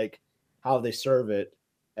nothing like how they serve it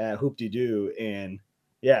at Hoop-Dee-Doo. And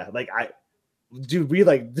yeah, like we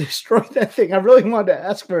like destroyed that thing. I really wanted to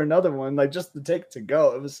ask for another one, like just to take to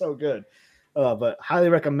go. It was so good. But highly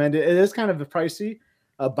recommend it. It is kind of pricey.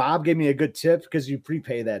 Bob gave me a good tip because you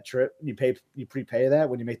prepay that trip. You prepay that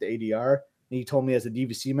when you make the ADR. And he told me as a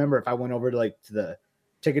DVC member, if I went over to the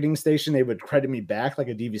ticketing station, they would credit me back like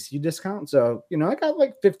a DVC discount. So, you know, I got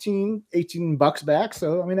like $15-18 back.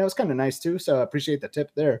 So, I mean, that was kind of nice too. So I appreciate the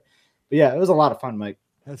tip there. But yeah, it was a lot of fun, Mike.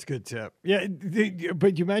 That's a good tip. Yeah,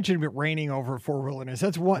 but you mentioned it raining over Fort Wilderness.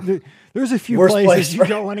 That's one. There's a few places you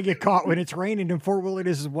don't want to get caught when it's raining, and Fort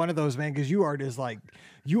Wilderness is one of those, man, because you are just like,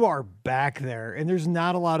 you are back there, and there's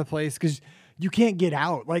not a lot of places because you can't get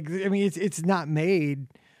out. Like, I mean, it's not made,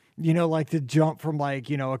 you know, like to jump from like,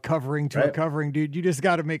 you know, a covering to a covering, dude. You just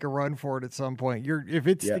got to make a run for it at some point. If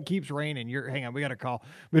it keeps raining, hang on, we got a call.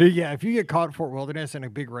 But yeah, if you get caught in Fort Wilderness in a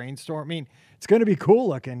big rainstorm, I mean, it's going to be cool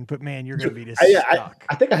looking, but man, you're going to be just stuck.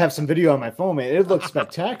 I think I have some video on my phone, man. It looks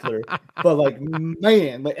spectacular, but like,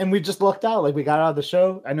 man, and we just lucked out. Like we got out of the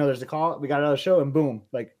show. I know there's a call. We got out of the show and boom.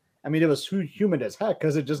 Like, I mean, it was humid as heck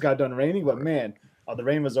because it just got done raining, but man, the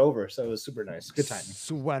rain was over. So it was super nice. Good timing.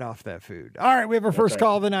 Sweat off that food. All right. We have our first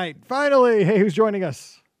call of the night. Finally. Hey, who's joining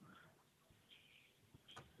us?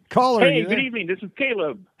 Caller. Hey, good evening. This is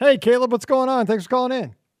Caleb. Hey, Caleb. What's going on? Thanks for calling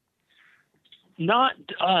in. Not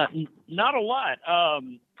a lot.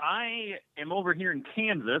 I am over here in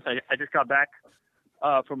Kansas. I just got back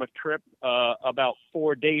from a trip about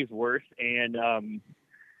 4 days worth, and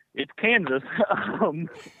it's Kansas.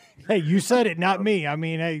 Hey, you said it, not me. I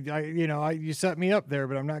mean, you set me up there,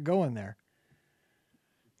 but I'm not going there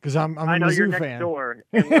because I'm a know Mizzou you're next fan. Door.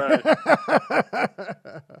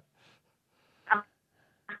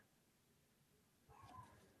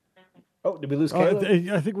 Oh, did we lose Caleb?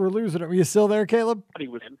 I think we're losing him. Are you still there, Caleb?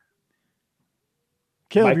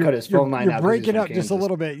 Caleb, cut his phone line you're out breaking up just a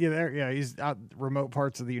little bit. Yeah, there. Yeah, he's out remote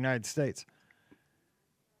parts of the United States.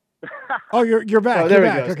 Oh, you're back. You're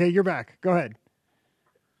back. Okay, you're back. Go ahead.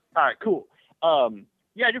 All right, cool.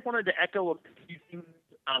 Yeah, I just wanted to echo a few things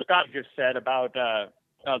Scott just said about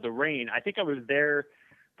the rain. I think I was there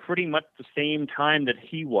pretty much the same time that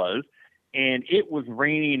he was, and it was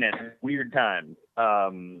raining at weird times.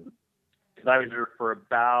 Because I was there for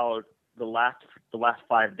about the last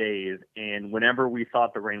 5 days, and whenever we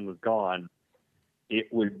thought the rain was gone, it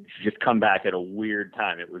would just come back at a weird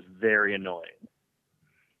time. It was very annoying.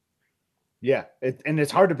 Yeah, and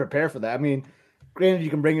it's hard to prepare for that. I mean, granted, you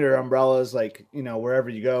can bring your umbrellas, like, you know, wherever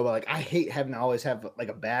you go, but like, I hate having to always have like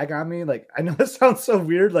a bag on me. Like, I know that sounds so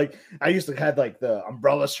weird. Like, I used to have like the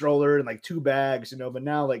umbrella stroller and like 2 bags, you know, but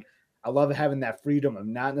now like I love having that freedom of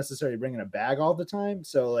not necessarily bringing a bag all the time.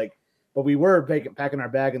 So like, but we were packing our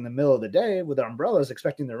bag in the middle of the day with our umbrellas,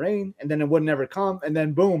 expecting the rain, and then it would never come, and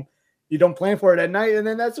then boom, you don't plan for it at night, and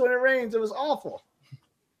then that's when it rains. It was awful.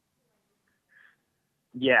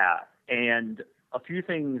 Yeah. And a few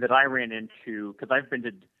things that I ran into, because I've been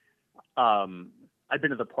to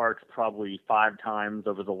the parks probably 5 times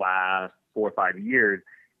over the last 4 or 5 years,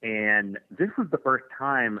 and this was the first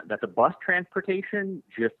time that the bus transportation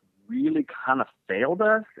just really kind of failed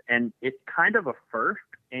us, and it's kind of a first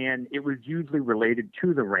and it was usually related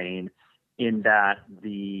to the rain in that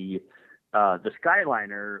the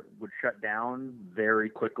Skyliner would shut down very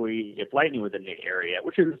quickly if lightning was in the area,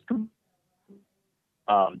 which is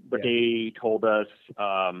but they told us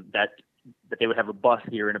that they would have a bus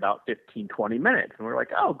here in about 15, 20 minutes. And we were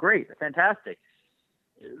like, oh, great, fantastic.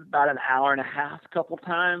 It was about an hour and a half a couple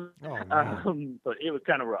times. But it was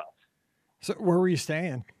kind of rough. So where were you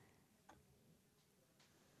staying?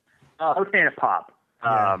 I was staying at Pop.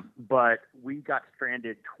 Yeah. But we got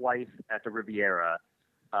stranded twice at the Riviera.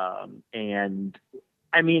 And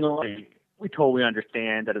I mean, like, we totally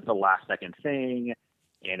understand that it's a last second thing.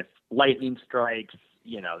 And if lightning strikes,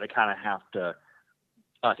 you know, they kind of have to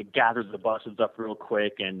gather the buses up real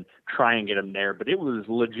quick and try and get them there. But it was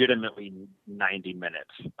legitimately 90 minutes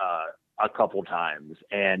a couple times.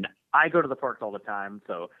 And I go to the parks all the time,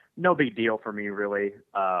 so no big deal for me, really.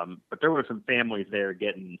 But there were some families there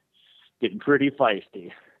getting pretty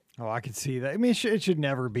feisty. Oh, I could see that. I mean, it should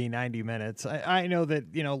never be 90 minutes. I know that,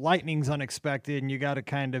 you know, lightning's unexpected and you got to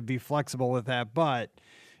kind of be flexible with that, but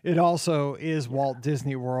it also is Walt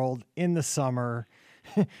Disney World in the summer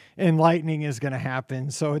and lightning is going to happen.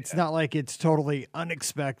 So it's not like it's totally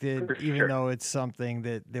unexpected, even though it's something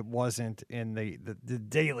that wasn't in the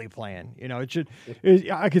daily plan. You know,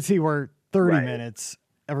 I could see where 30 minutes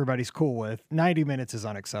everybody's cool with. 90 minutes is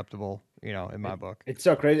unacceptable, you know, in my book. It's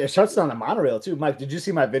so crazy. It shuts down the monorail too. Mike, did you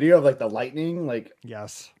see my video of like the lightning, like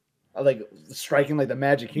yes, like striking like the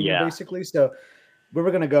Magic Kingdom basically? So we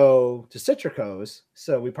were going to go to Citrico's.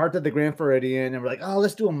 So we parked at the Grand Floridian and we're like, oh,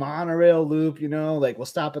 let's do a monorail loop, you know, like we'll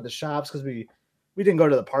stop at the shops because we didn't go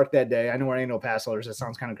to the park that day. I know we're ain't no pass holders. That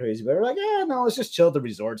sounds kind of crazy, but we're like, yeah, no, let's just chill at the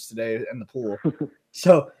resorts today and the pool.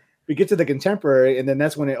 So we get to the Contemporary and then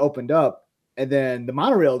that's when it opened up and then the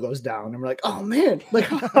monorail goes down and we're like, oh man, like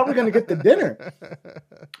how are we going to get to dinner?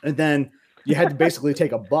 And then you had to basically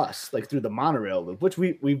take a bus like through the monorail loop, which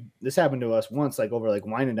this happened to us once, like over like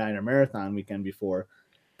Wine and Diner Marathon weekend before,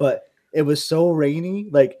 but it was so rainy.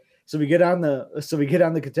 Like, so we get on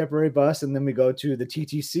the Contemporary bus and then we go to the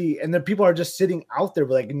TTC and then people are just sitting out there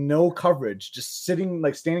with like no coverage, just sitting,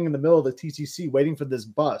 like standing in the middle of the TTC waiting for this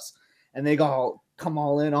bus. And they come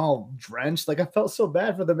all in all drenched. Like I felt so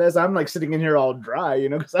bad for them as I'm like sitting in here all dry, you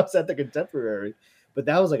know, because I was at the Contemporary. But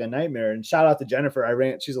that was like a nightmare. And shout out to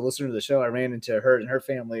Jennifer. She's a listener to the show. I ran into her and her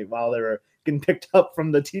family while they were getting picked up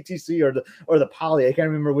from the TTC or the Poly. I can't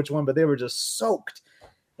remember which one, but they were just soaked.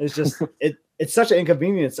 It's just it's such an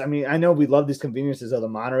inconvenience. I mean, I know we love these conveniences of the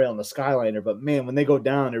monorail and the Skyliner, but man, when they go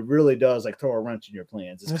down, it really does like throw a wrench in your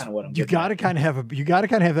plans. It's kind of what I'm. You got to kind of have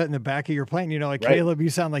that in the back of your plan. You know, like Caleb, you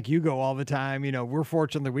sound like you go all the time. You know, we're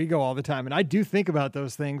fortunate that we go all the time, and I do think about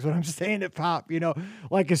those things when I'm staying at Pop. You know,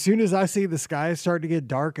 like as soon as I see the sky start to get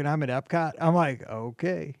dark and I'm at Epcot, I'm like,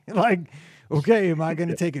 okay, am I going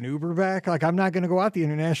to take an Uber back? Like, I'm not going to go out the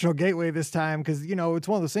International Gateway this time because you know it's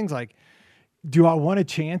one of those things like. Do I want to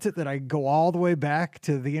chance it that I go all the way back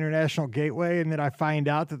to the International Gateway and then I find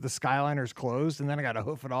out that the Skyliner's closed and then I got to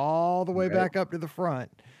hoof it all the way back up to the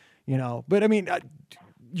front, you know? But I mean,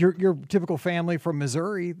 your typical family from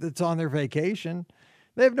Missouri that's on their vacation,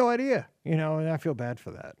 they have no idea, you know, and I feel bad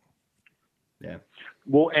for that. Yeah.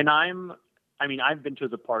 Well, and I've been to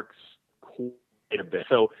the parks quite a bit,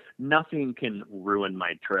 so nothing can ruin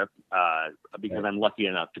my trip because I'm lucky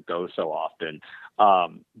enough to go so often.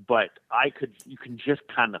 But you can just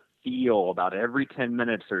kind of feel about every 10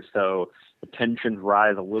 minutes or so, the tensions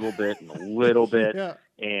rise a little bit and a little bit.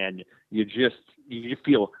 And you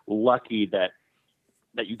feel lucky that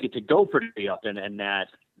you get to go pretty often and that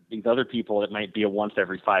these other people, it might be a once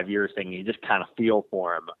every 5 years thing. You just kind of feel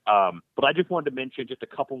for them. But I just wanted to mention just a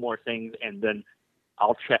couple more things and then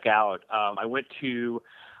I'll check out. I went to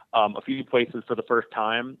a few places for the first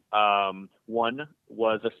time. One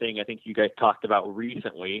was a thing I think you guys talked about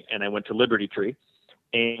recently, and I went to Liberty Tree.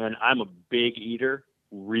 And I'm a big eater,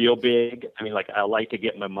 real big. I mean, like I like to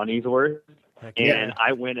get my money's worth. And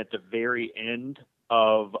I went at the very end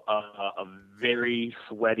of a very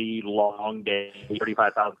sweaty, long day,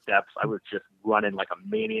 35,000 steps. I was just running like a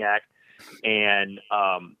maniac, and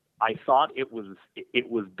I thought it was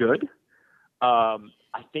good.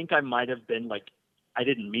 I think I might have been like, I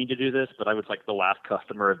didn't mean to do this, but I was like the last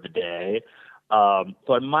customer of the day. So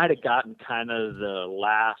I might have gotten kind of the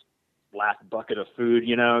last bucket of food,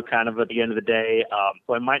 you know, kind of at the end of the day.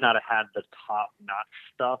 So I might not have had the top notch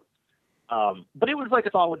stuff. But it was like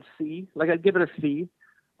a solid C, like I'd give it a C.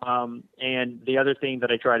 And the other thing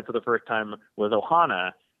that I tried for the first time was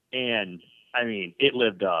Ohana. And I mean, it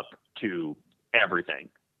lived up to everything.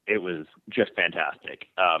 it was just fantastic.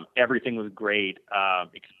 Everything was great,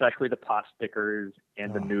 especially the pot stickers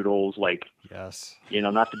and the noodles. Like, yes,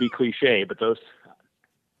 not to be cliche, but those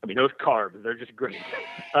carbs, they're just great.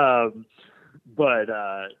 But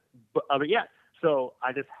yeah, so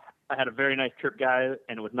I had a very nice trip, guys,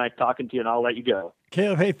 and it was nice talking to you, and I'll let you go.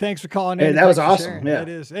 Caleb, hey, thanks for calling in. Hey, that was Thanks for awesome. sharing. Yeah. It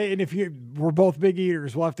is. Hey, and if we're both big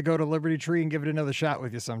eaters, we'll have to go to Liberty Tree and give it another shot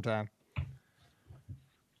with you sometime.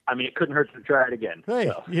 I mean, it couldn't hurt to try it again. Hey,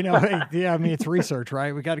 so. Yeah, I mean, it's research,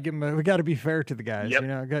 right? We got to be fair to the guys,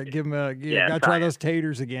 Yep. got to give them got to try those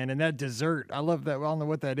taters again. And that dessert, I love that. Well, I don't know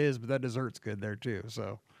what that is, but that dessert's good there too.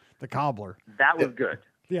 So the cobbler. That was good.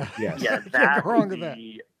 Yeah. Yeah. Yeah. Can't go wrong with that.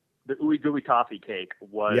 The ooey gooey toffee cake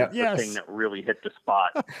was the thing that really hit the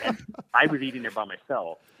spot. And I was eating it by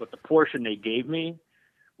myself, but the portion they gave me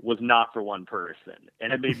was not for one person.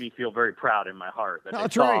 And it made me feel very proud in my heart that they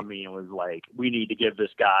saw me and was like, we need to give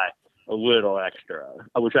this guy a little extra,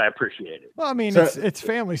 which I appreciated. Well, I mean, it's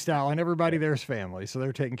family style and everybody there's family. So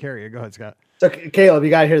they're taking care of you. Go ahead, Scott. So Caleb,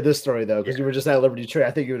 you got to hear this story though, because you were just at Liberty Tree.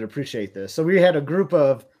 I think you would appreciate this. So we had a group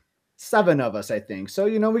of 7 of us, I think. So,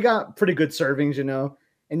 we got pretty good servings,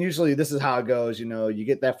 and usually this is how it goes. You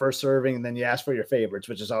get that first serving and then you ask for your favorites,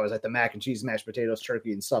 which is always like the mac and cheese, mashed potatoes,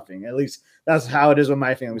 turkey, and stuffing. At least that's how it is with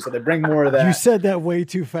my family. So they bring more of that. You said that way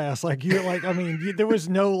too fast. Like there was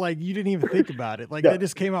no, you didn't even think about it. Like, They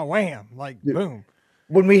just came out, wham, boom.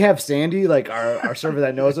 When we have Sandy, like our server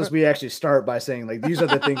that knows us, we actually start by saying like, these are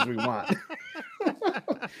the things we want.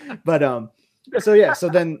 But,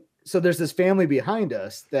 so there's this family behind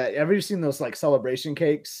us that, have you seen those like celebration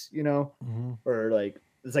cakes, or like,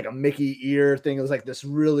 it's like a Mickey ear thing. It was like this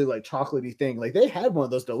really like chocolatey thing. Like they had one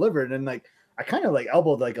of those delivered, and like I kind of like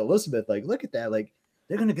elbowed like Elizabeth, like, look at that, like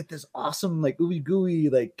they're gonna get this awesome like ooey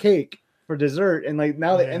gooey like cake for dessert, and like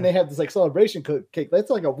now and they have this like celebration cake.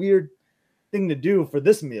 That's like a weird thing to do for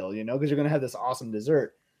this meal, because you're gonna have this awesome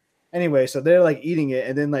dessert. Anyway, so they're like eating it,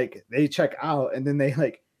 and then like they check out, and then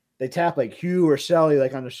they tap like Hugh or Shelly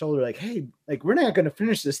like on the shoulder, like, hey, like we're not gonna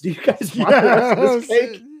finish this. Do you guys want the rest of this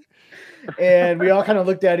cake? And we all kind of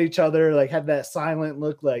looked at each other, like had that silent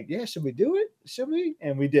look, like, yeah, should we do it? Should we?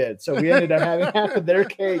 And we did. So we ended up having half of their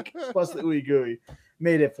cake plus the ooey gooey.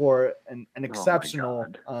 Made it for an exceptional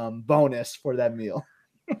bonus for that meal.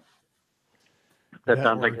 That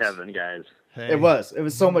sounds like heaven, guys. Hey. It was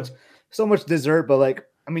so much dessert, but like,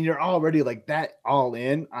 I mean, you're already like that all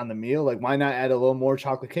in on the meal. Like, why not add a little more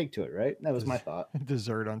chocolate cake to it, right? That was my thought.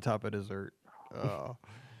 Dessert on top of dessert. Oh.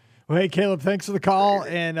 Well, hey, Caleb, thanks for the call,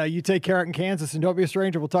 and you take care out in Kansas, and don't be a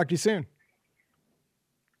stranger. We'll talk to you soon.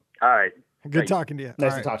 All right. Good talking to you.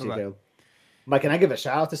 Nice to talk to you, Caleb. Mike, can I give a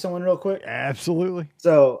shout out to someone real quick? Absolutely.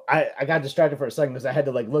 So I got distracted for a second because I had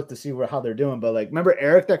to like look to see how they're doing. But like, remember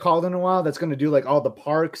Eric that called in a while? That's going to do like all the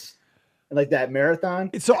parks and like that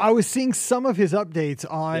marathon. So I was seeing some of his updates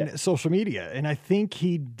on social media, and I think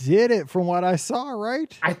he did it from what I saw,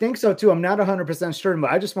 right? I think so too. I'm not 100% sure, but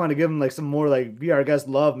I just want to give him like some more like Be Our Guest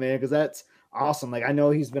love, man, because that's awesome. Like I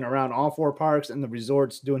know he's been around all 4 parks and the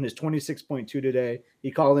resorts doing his 26.2 today.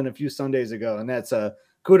 He called in a few Sundays ago, and that's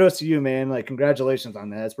kudos to you, man. Like, congratulations on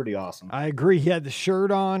that. That's pretty awesome. I agree. He had the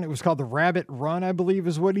shirt on. It was called the Rabbit Run, I believe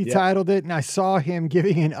is what he titled it. And I saw him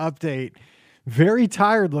giving an update, very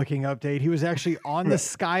tired looking update. He was actually on the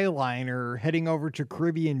Skyliner heading over to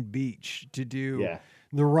Caribbean Beach to do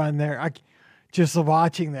the run there. Just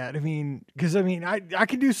watching that. I mean, because I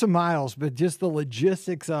can do some miles, but just the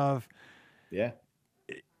logistics of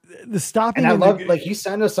the stopping. And I love like he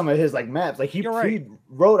sent us some of his like maps. Like he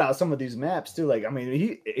wrote out some of these maps too. Like, I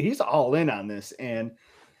mean, he's all in on this, and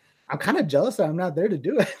I'm kind of jealous that I'm not there to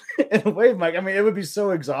do it in a way, Mike. I mean, it would be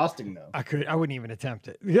so exhausting though. I wouldn't even attempt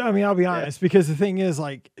it. I mean, I'll be honest, because the thing is,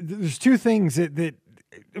 like, there's 2 things that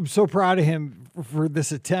I'm so proud of him for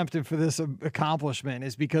this attempt and for this accomplishment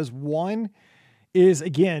is because one is,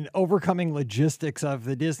 again, overcoming logistics of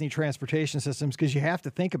the Disney transportation systems, because you have to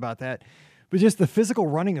think about that. But just the physical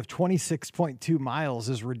running of 26.2 miles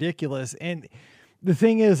is ridiculous. And the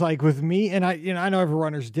thing is, like with me, and I know every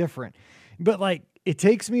runner's different, but like it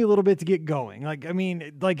takes me a little bit to get going. Like, I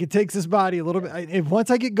mean, like it takes this body a little bit.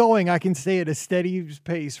 Once I get going, I can stay at a steady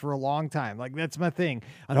pace for a long time. Like that's my thing.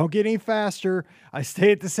 I don't get any faster. I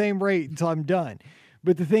stay at the same rate until I'm done.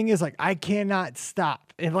 But the thing is, like, I cannot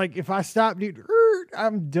stop. And like, if I stop, dude,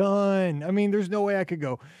 I'm done. I mean, there's no way I could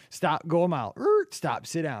go stop, go a mile, stop,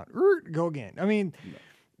 sit down, go again. I mean,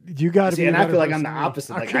 you got to be. And I feel like I'm the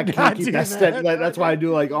opposite. Like I can't keep that steady. Like, that's why I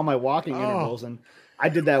do like all my walking intervals. And I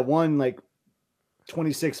did that one like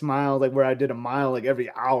 26 miles, like where I did a mile like every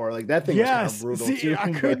hour. Like that thing was kind of brutal too.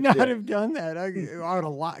 I could not have done that. I would have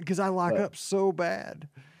locked because I lock up so bad.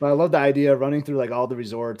 But I love the idea of running through like all the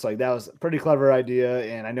resorts. Like that was a pretty clever idea.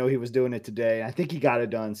 And I know he was doing it today. I think he got it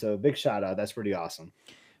done. So big shout out. That's pretty awesome.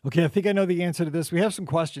 Okay, I think I know the answer to this. We have some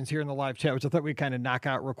questions here in the live chat, which I thought we'd kind of knock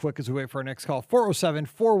out real quick as we wait for our next call.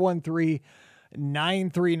 407-413-9395.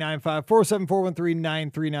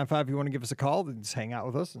 407-413-9395. If you want to give us a call, then just hang out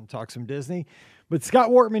with us and talk some Disney. But Scott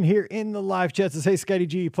Wortman here in the live chat says, hey, Scotty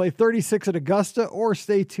G, play 36 at Augusta or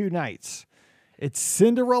stay 2 nights. It's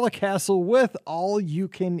Cinderella Castle with all you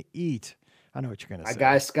can eat. I know what you're going to say. My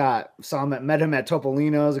guy Scott, met him at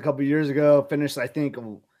Topolino's a couple years ago. Finished, I think,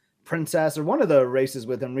 Princess or one of the races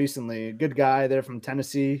with him recently. Good guy there from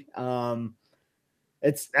Tennessee.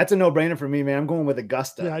 That's a no-brainer for me, man. I'm going with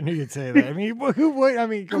Augusta. Yeah, I knew you'd say that. I mean, who would? I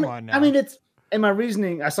mean, come on now. I mean, it's in my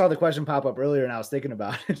reasoning. I saw the question pop up earlier, and I was thinking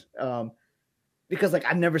about it. Because like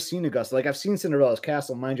I've never seen Augusta. Like I've seen Cinderella's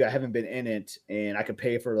Castle, mind you, I haven't been in it, and I could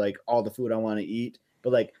pay for like all the food I want to eat.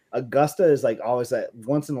 But like Augusta is like always that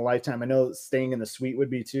once in a lifetime. I know staying in the suite would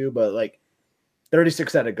be too, but like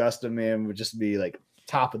 36 at Augusta, man, would just be like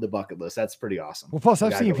top of the bucket list. That's pretty awesome. Well, plus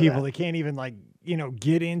I've seen people that can't even like,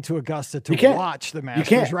 get into Augusta to watch the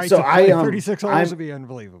Masters, right? So 36 hours would be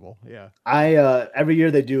unbelievable. Yeah. Every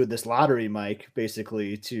year they do this lottery, Mike,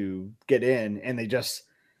 basically to get in, and they just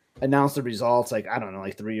announced the results like, I don't know,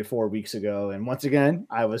 like 3 or 4 weeks ago. And once again,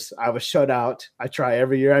 I was shut out. I try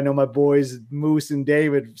every year. I know my boys, Moose and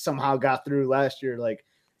David, somehow got through last year. Like,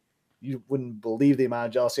 you wouldn't believe the amount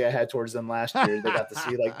of jealousy I had towards them last year. They got to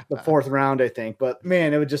see like the 4th round, I think. But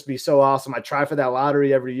man, it would just be so awesome. I try for that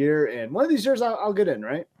lottery every year, and one of these years I'll get in,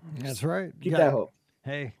 right? That's right. Keep that hope.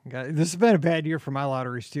 Hey, this has been a bad year for my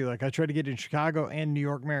lotteries too. Like I tried to get in Chicago and New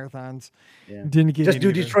York marathons. Yeah. Didn't get just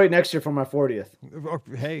do Detroit next year for my 40th.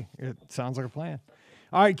 Hey, it sounds like a plan.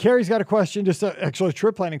 All right, Carrie's got a question, just actually a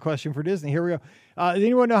trip planning question for Disney. Here we go. Does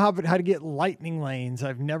anyone know how to get lightning lanes?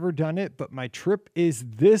 I've never done it, but my trip is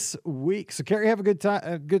this week. So Carrie, have a good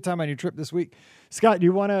time on your trip this week. Scott, do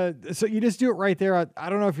you want to? So you just do it right there. I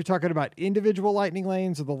don't know if you're talking about individual lightning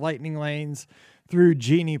lanes or the lightning lanes through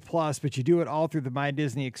Genie Plus, but you do it all through the My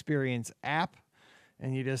Disney Experience app,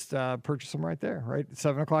 and you just purchase them right there, right? At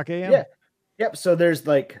 7:00 a.m. Yeah. Yep. So there's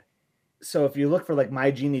so if you look for like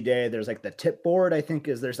My Genie Day, there's like the tip board, I think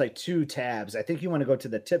there's like 2 tabs. I think you want to go to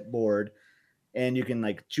the tip board and you can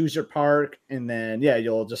like choose your park. And then,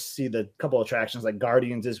 you'll just see the couple attractions like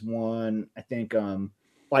Guardians is one. I think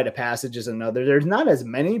Flight of Passage is another. There's not as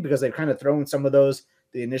many because they've kind of thrown some of those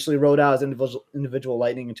they initially rolled out as individual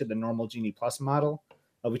lightning into the normal Genie Plus model.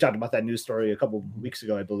 We talked about that news story a couple weeks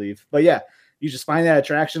ago, I believe. But yeah, you just find that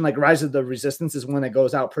attraction. Like Rise of the Resistance is one that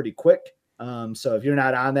goes out pretty quick. So if you're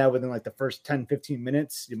not on that within like the first 10, 15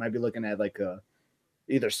 minutes, you might be looking at like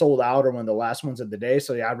either sold out or one of the last ones of the day.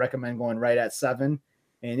 So I recommend going right at 7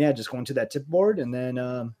 and just going to that tip board. And then,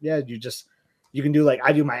 you can do like,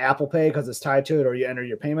 I do my Apple Pay because it's tied to it, or you enter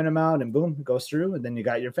your payment amount and boom, it goes through. And then you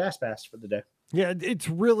got your Fast Pass for the day. Yeah, it's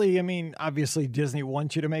really, obviously Disney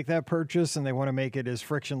wants you to make that purchase and they want to make it as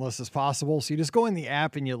frictionless as possible. So you just go in the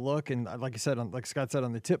app and you look, and like I said, like Scott said,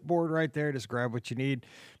 on the tip board right there, just grab what you need.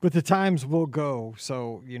 But the times will go.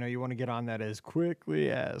 So, you want to get on that as quickly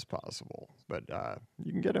as possible, but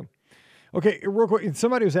you can get them. Okay, real quick,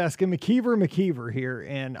 somebody was asking McKeever here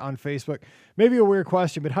and on Facebook, maybe a weird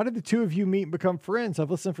question, but how did the two of you meet and become friends? I've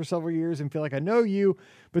listened for several years and feel like I know you,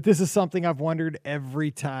 but this is something I've wondered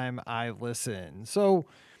every time I listen. So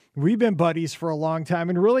we've been buddies for a long time,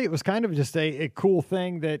 and really it was kind of just a cool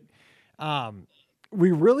thing that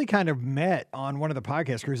we really kind of met on one of the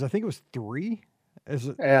podcast cruises. I think it was 3.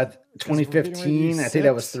 2015, I think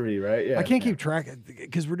that was 3, right? Yeah, I can't keep track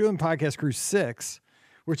because we're doing podcast cruise 6.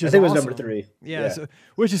 Which is I think awesome. It was number 3. Yeah. So,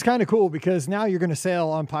 which is kind of cool because now you're going to sail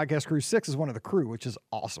on Podcast Cruise 6 as one of the crew, which is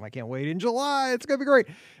awesome. I can't wait in July. It's going to be great.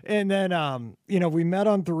 And then, we met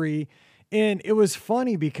on 3 and it was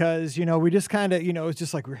funny because, we just kind of, it's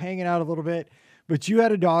just like we're hanging out a little bit, but you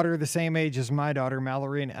had a daughter the same age as my daughter,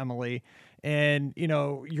 Mallory and Emily. And,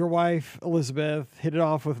 your wife, Elizabeth, hit it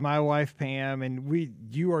off with my wife, Pam, and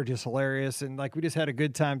you are just hilarious. And like, we just had a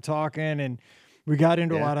good time talking, and we got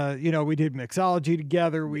into a lot of, we did mixology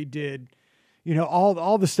together. We did,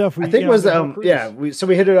 all the stuff we, I think it was,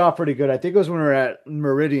 we hit it off pretty good. I think it was when we were at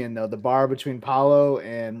Meridian though. The bar between Paulo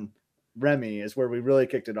and Remy is where we really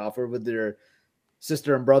kicked it off. We're with their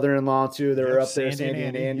sister and brother-in-law too. They were up there, Sandy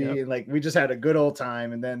and Andy. And like, we just had a good old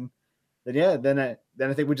time. And then I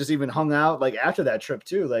think we just even hung out like after that trip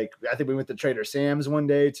too. Like, I think we went to Trader Sam's one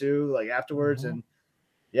day too, like afterwards. And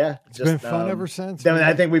yeah, It's been fun ever since.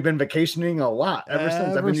 I think we've been vacationing a lot ever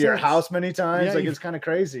since. I've been to your house many times. Yeah, like it's kind of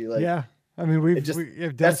crazy. Like yeah, I mean we've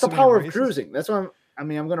done that's so the power many of cruising. That's why I'm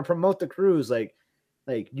going to promote the cruise. Like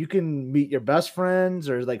you can meet your best friends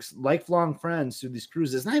or like lifelong friends through these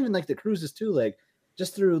cruises. It's not even like the cruises too. Like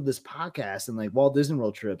just through this podcast and like Walt Disney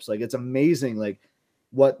World trips. Like it's amazing. Like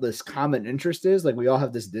what this common interest is. Like we all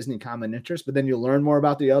have this Disney common interest, but then you learn more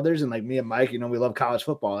about the others. And like me and Mike, you know, we love college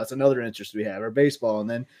football. That's another interest we have, or baseball. And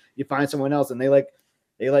then you find someone else and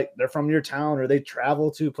they're from your town or they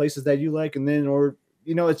travel to places that you like. And then, or,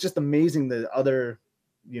 you know, it's just amazing the other,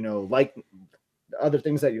 you know, like other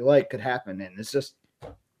things that you like could happen. And it's just,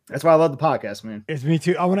 that's why I love the podcast, man. It's me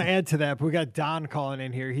too. I want to add to that, but we got Don calling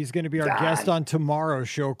in here. He's going to be our guest on tomorrow's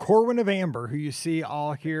show. Corwin of Amber, who you see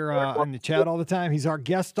all here on the chat all the time. He's our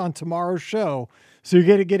guest on tomorrow's show. So you're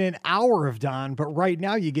going to get an hour of Don, but right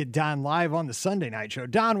now you get Don live on the Sunday night show.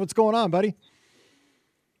 Don, what's going on, buddy?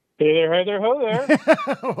 Hey there, hi there, ho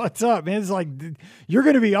there. What's up, man? It's like you're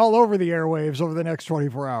going to be all over the airwaves over the next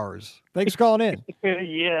 24 hours. Thanks for calling in.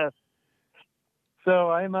 Yes.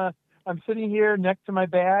 So I'm sitting here next to my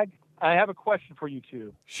bag. I have a question for you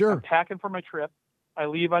two. Sure. I'm packing for my trip. I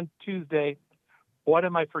leave on Tuesday. What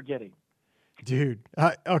am I forgetting? Dude.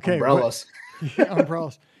 Okay. Umbrellas.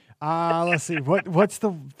 Umbrellas. Let's see. What's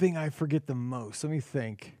the thing I forget the most? Let me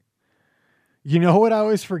think. You know what I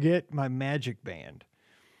always forget? My magic band.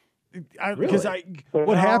 Because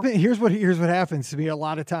what happened? Here's what happens to me a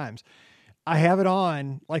lot of times. I have it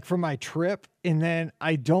on like for my trip, and then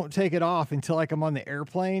I don't take it off until like I'm on the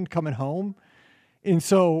airplane coming home. And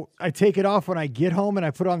so I take it off when I get home and I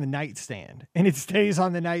put it on the nightstand, and it stays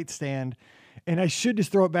on the nightstand. And I should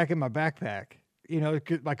just throw it back in my backpack, you know,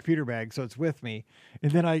 my computer bag. So it's with me.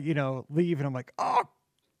 And then I, you know, leave and I'm like, oh,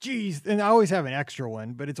 geez. And I always have an extra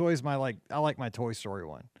one, but it's always I like my Toy Story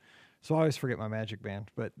one. So I always forget my magic band,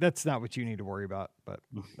 but that's not what you need to worry about. But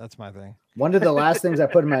that's my thing. One of the last things I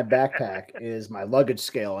put in my backpack is my luggage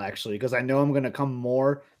scale, actually, because I know I'm going to come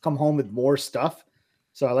home with more stuff.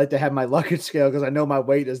 So I like to have my luggage scale because I know my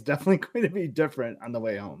weight is definitely going to be different on the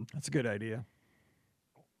way home. That's a good idea.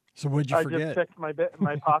 So what'd you forget? I just checked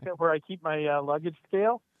my pocket where I keep my luggage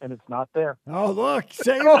scale, and it's not there. Oh, look,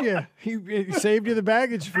 saved you. He saved you the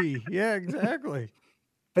baggage fee. Yeah, exactly.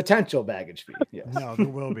 Potential baggage fee. Yes. No, there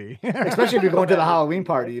will be. Especially if you're going to the Halloween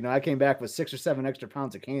party. You know, I came back with 6 or 7 extra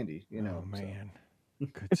pounds of candy, you know. Oh, man. So.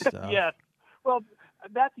 Good stuff. Yeah. Well,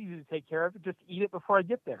 that's easy to take care of. Just eat it before I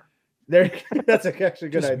get there. That's actually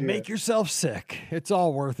a good idea. Make yourself sick. It's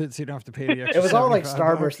all worth it, so you don't have to pay the extra. It was all like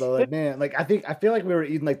Starburst though. Like, man, like I feel like we were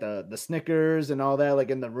eating like the Snickers and all that, like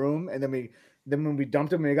in the room, and then when we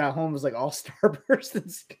dumped them and we got home, it was like all Starburst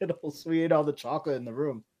and Skittles. We ate all the chocolate in the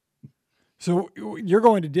room. So you're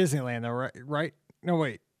going to Disneyland though, right? No,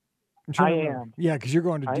 wait. I am. Yeah, because you're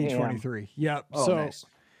going to D23. Yep. Oh, so, nice.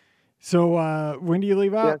 So when do you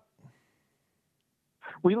leave out? Yeah.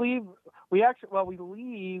 We leave. We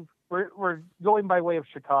leave. We're going by way of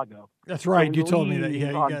Chicago. That's right. So you told me that.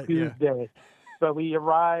 Yeah, on Tuesday. But we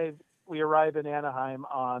arrive in Anaheim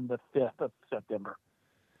on the 5th of September.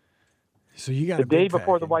 So you got the day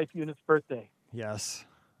before the wife unit's birthday. Yes.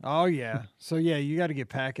 Oh yeah. So yeah, you got to get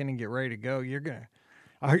packing and get ready to go.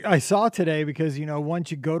 I saw today because once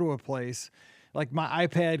you go to a place, like my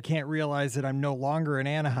iPad can't realize that I'm no longer in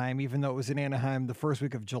Anaheim, even though it was in Anaheim the first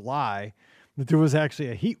week of July. That there was actually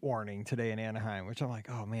a heat warning today in Anaheim, which I'm like,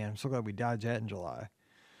 oh man, I'm so glad we dodged that in July.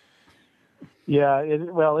 Yeah, it's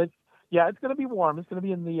going to be warm. It's going to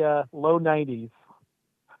be in the low 90s.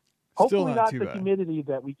 Hopefully not the humidity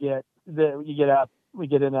that we get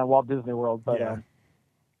in Walt Disney World, but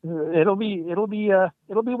it'll be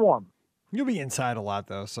warm. You'll be inside a lot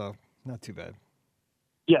though, so not too bad.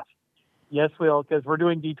 Yes, we'll, because we're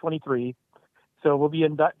doing D23. So we'll be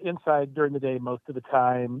inside during the day most of the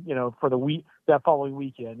time, for that following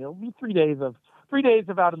weekend. It'll be 3 days of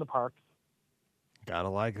out in the parks. Gotta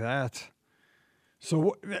like that.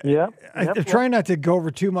 So I'm trying not to go over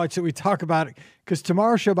too much that we talk about it, because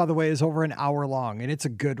tomorrow's show, by the way, is over an hour long, and it's a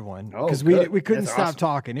good one because we couldn't stop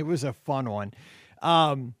talking. It was a fun one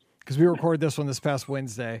because we recorded this one this past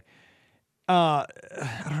Wednesday. I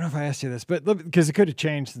don't know if I asked you this, but because it could have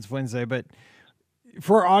changed since Wednesday, but.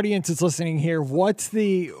 For our audience that's listening here, what's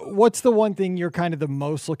the one thing you're kind of the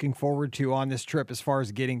most looking forward to on this trip as far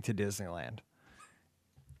as getting to Disneyland?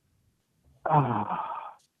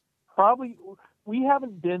 Probably we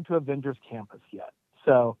haven't been to Avengers Campus yet,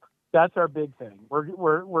 so that's our big thing.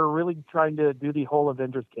 We're really trying to do the whole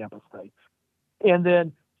Avengers Campus thing, and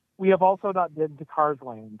then we have also not been to Cars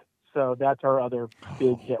Land, so that's our other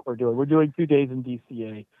big hit. We're doing 2 days in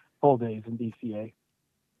DCA, full days in DCA.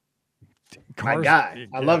 My guy.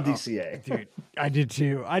 I love DCA. Dude, I did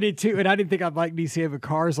too. And I didn't think I'd like DCA, but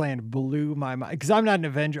Cars Land blew my mind. Because I'm not an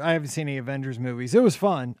Avenger. I haven't seen any Avengers movies. It was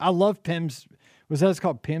fun. I love Pim's. Was that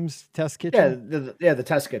called Pim's Test Kitchen? The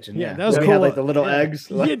Test Kitchen. Yeah, that was cool. We had like the little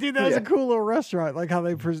eggs. Yeah, dude, that was a cool little restaurant. Like how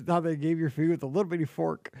they gave your food with a little bitty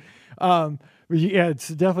fork. It's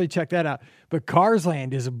definitely check that out. But Cars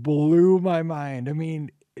Land blew my mind. I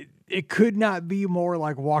mean, it could not be more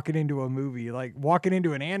like walking into a movie, like walking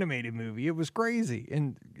into an animated movie. It was crazy.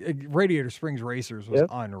 And Radiator Springs Racers was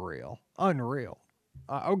unreal.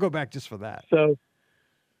 I'll go back just for that. So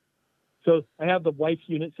I have the wife's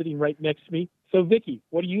unit sitting right next to me. So Vicky,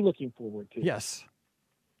 what are you looking forward to? Yes.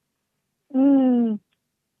 Avengers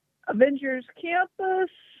Campus,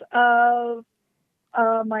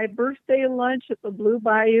 my birthday lunch at the Blue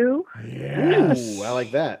Bayou. Yes. Ooh, I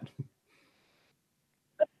like that.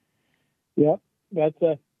 Yep, that's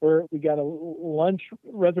we got a lunch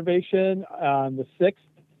reservation on the 6th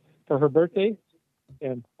for her birthday,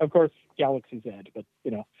 and of course Galaxy's Edge. But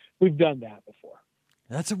we've done that before.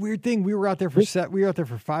 That's a weird thing. We were out there for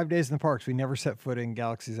 5 days in the parks. We never set foot in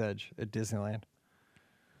Galaxy's Edge at Disneyland.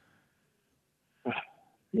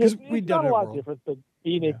 Because we've done a lot different. But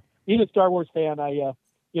being a Star Wars fan, I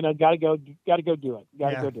gotta go do it. Go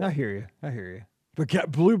do it. I hear you.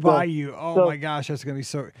 But Blue Bayou, my gosh, that's going to be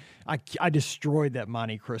so... I destroyed that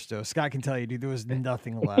Monte Cristo. Scott can tell you, dude, there was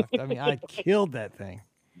nothing left. I mean, I killed that thing.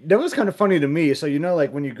 That was kind of funny to me. So,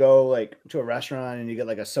 like when you go like to a restaurant and you get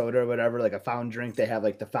like a soda or whatever, like a fountain drink, they have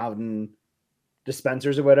like the fountain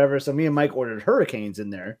dispensers or whatever. So me and Mike ordered Hurricanes in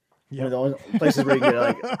there. One of the only places where you get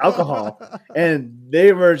like alcohol, and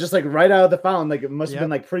they were just like right out of the fountain. Like it must have been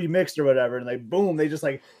like pre-mixed or whatever. And like, boom, they just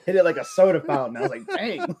like hit it like a soda fountain. I was like,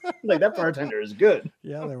 dang, like that bartender is good.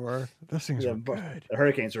 Yeah, they were. Those things were good. The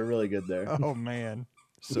Hurricanes were really good there. Oh man.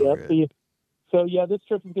 So good. So this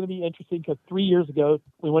trip is going to be interesting because 3 years ago,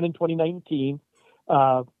 we went in 2019,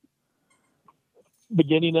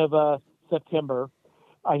 beginning of September.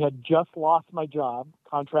 I had just lost my job,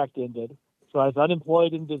 contract ended. So I was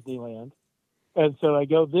unemployed in Disneyland. And so I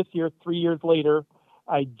go this year, 3 years later,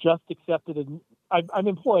 I just accepted I'm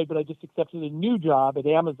employed, but I just accepted a new job at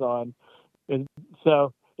Amazon. And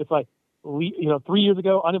so it's like, 3 years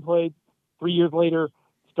ago, unemployed, 3 years later,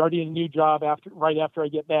 starting a new job right after I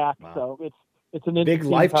get back. Wow. So it's an big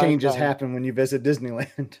life changes happen when you visit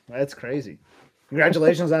Disneyland. That's crazy.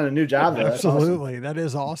 Congratulations on a new job, though. Absolutely. Awesome. That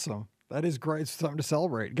is awesome. That is great. It's something to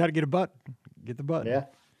celebrate. Got to get the button. Yeah.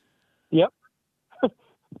 Yep.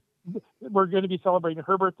 We're going to be celebrating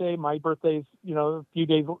her birthday. My birthday's, a few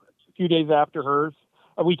days after hers,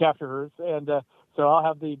 a week after hers. And so I'll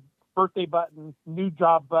have the birthday button, new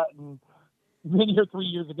job button, many or 3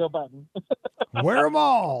 years ago button. Wear them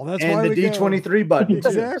all. That's and why the D23 button.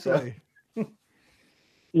 Exactly.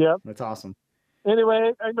 Yep. That's awesome.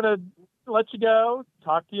 Anyway, I'm going to let you go.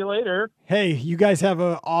 Talk to you later. Hey, you guys have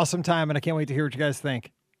an awesome time, and I can't wait to hear what you guys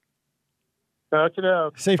think.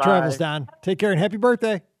 Safe travels, Don. Take care, and happy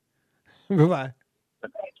birthday. Bye-bye.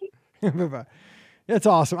 Bye-bye. It's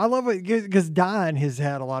awesome. I love it because Don has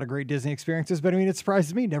had a lot of great Disney experiences, but I mean, it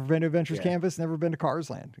surprises me. Never been to Avengers Campus, never been to Cars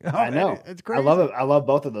Land. Oh, I know. Man, it's great. I love it. I love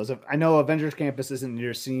both of those. I know Avengers Campus isn't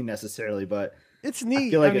your scene necessarily, but it's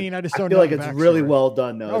neat. I feel like it's really well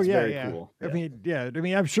done, though. It's very cool. I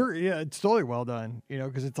mean, I'm sure, it's totally well done,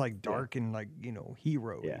 because it's like dark and like,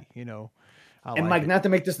 hero-y, And Mike, not to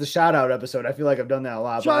make this the shout out episode, I feel like I've done that a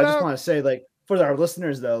lot, but I just want to say, like, for our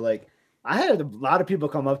listeners though, like, I had a lot of people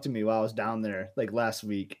come up to me while I was down there, like last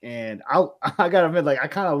week, and I gotta admit, like, I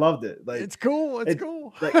kind of loved it. Like, it's cool. It's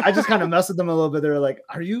cool. Like, I just kind of messed with them a little bit. They were like,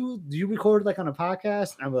 do you record like on a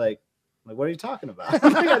podcast? And I'm like, what are you talking about?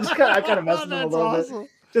 I kind of messed with them a little bit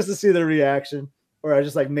just to see their reaction. Or I was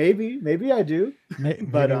just like, maybe I do. Maybe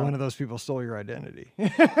one of those people stole your identity.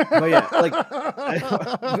 But yeah, like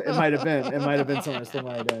it might have been someone stole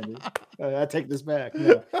my identity. I take this back.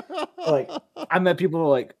 No. Like I met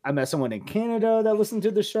someone in Canada that listened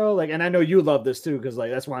to the show. Like, and I know you love this too, because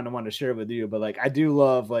like that's why I want to share it with you. But like I do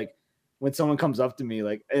love like when someone comes up to me,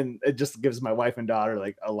 like, and it just gives my wife and daughter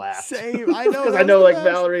like a laugh. Same, I know, because I know like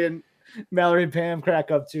Mallory and Pam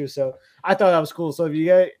crack up too. So I thought that was cool. So if you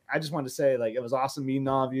guys, I just wanted to say like it was awesome meeting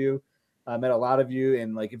all of you. I met a lot of you,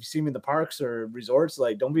 and like if you see me in the parks or resorts,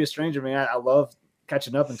 like don't be a stranger, man. I love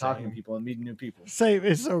catching up and talking to people and meeting new people. Same,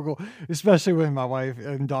 it's so cool, especially when my wife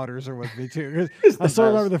and daughters are with me too. I still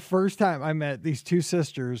remember the first time I met these two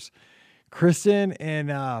sisters, Kristen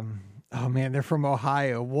and oh man, they're from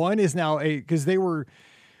Ohio. One is now because they were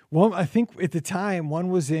one. I think at the time one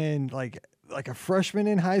was in like a freshman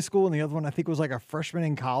in high school, and the other one I think was like a freshman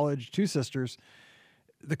in college. Two sisters,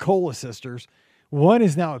 the Cola sisters. One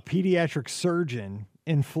is now a pediatric surgeon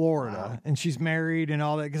in Florida, and she's married and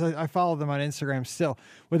all that, because I follow them on Instagram still.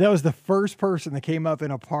 But that was the first person that came up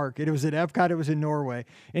in a park. It was at Epcot. It was in Norway,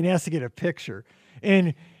 and he has to get a picture.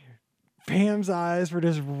 And Pam's eyes were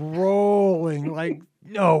just rolling like,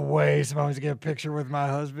 no way someone's gonna get a picture with my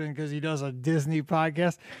husband because he does a Disney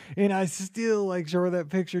podcast. And I still like show her that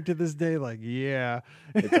picture to this day, like, yeah.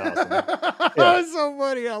 It's awesome. That was so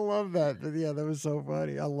funny. I love that. But yeah, that was so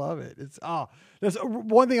funny. I love it. That's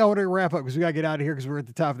one thing I want to wrap up because we gotta get out of here because we're at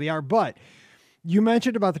the top of the hour. But you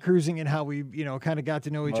mentioned about the cruising and how we, kind of got to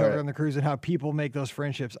know each other on the cruise and how people make those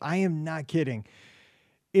friendships. I am not kidding.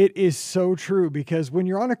 It is so true, because when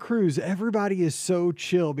you're on a cruise, everybody is so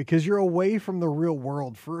chill because you're away from the real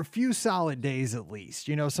world for a few solid days at least.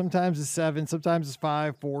 Sometimes it's 7, sometimes it's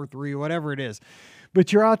 5, 4, 3, whatever it is.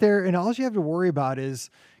 But you're out there and all you have to worry about is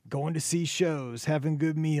going to see shows, having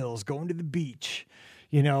good meals, going to the beach,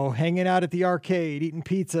 hanging out at the arcade, eating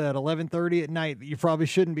pizza at 11:30 at night that you probably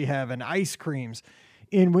shouldn't be having, ice creams.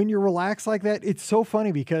 And when you're relaxed like that, it's so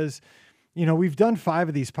funny because we've done 5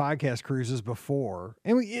 of these podcast cruises before,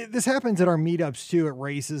 and this happens at our meetups too, at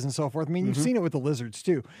races and so forth. I mean, you've seen it with the Lizards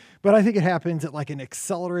too, but I think it happens at like an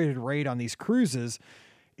accelerated rate on these cruises,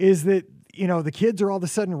 is that, the kids are all of a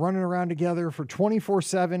sudden running around together for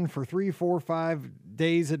 24/7 for 3, 4, 5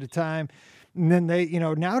 days at a time. And then they,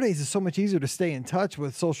 nowadays it's so much easier to stay in touch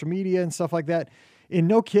with social media and stuff like that. And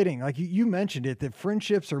no kidding, like you mentioned it, that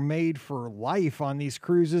friendships are made for life on these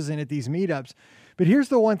cruises and at these meetups. But here's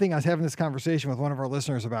the one thing I was having this conversation with one of our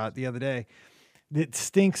listeners about the other day that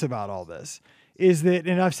stinks about all this is that,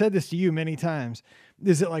 and I've said this to you many times,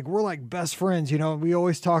 is that like, we're like best friends, we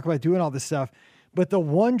always talk about doing all this stuff. But the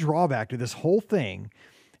one drawback to this whole thing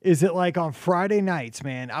is that like on Friday nights,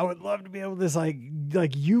 man, I would love to be able to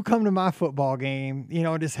like you come to my football game,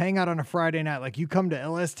 just hang out on a Friday night. Like you come to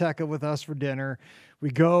LS Teca with us for dinner. We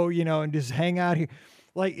go, and just hang out here.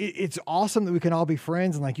 Like it's awesome that we can all be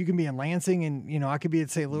friends, and like you can be in Lansing and, I could be at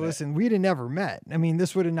St. Louis and we'd have never met. I mean,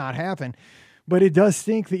 this would have not happened, but it does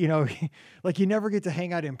stink that, like you never get to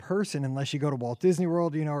hang out in person unless you go to Walt Disney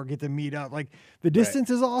World, or get to meet up. Like the distance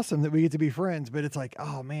is awesome that we get to be friends, but it's like,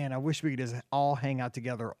 oh man, I wish we could just all hang out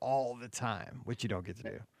together all the time, which you don't get to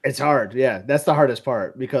do. It's hard. Yeah. That's the hardest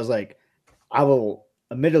part, because like I will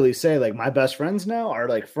admittedly say like my best friends now are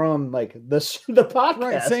like from like the podcast.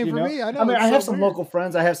 Right, same for me. I know. I mean, I have some local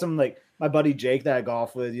friends. I have some like my buddy Jake that I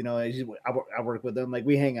golf with. I work with him. Like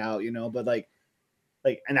we hang out. But like,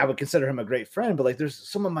 and I would consider him a great friend. But like, there's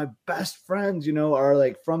some of my best friends. Are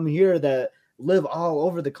like from here that live all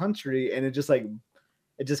over the country, and it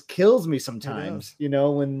just kills me sometimes,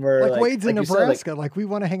 when we're like Wade's in Nebraska. Like we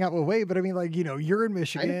want to hang out with Wade, but I mean, like, you're in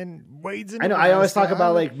Michigan, Wade's in Nebraska. I always talk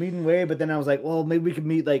about like meeting Wade, but then I was like, well, maybe we could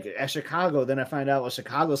meet like at Chicago. Then I find out, well,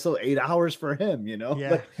 Chicago's still 8 hours for him,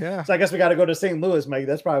 Yeah. So I guess we got to go to St. Louis, Mike.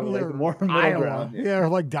 That's probably like the more middle ground. Yeah. Or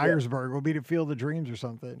like Dyersburg. We'll be to Field of Dreams or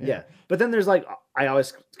something. Yeah. But then there's like, I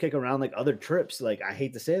always kick around like other trips. Like, I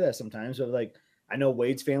hate to say that sometimes, but like, I know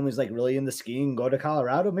Wade's family's like really into skiing, go to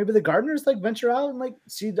Colorado. Maybe the Gardners like venture out and like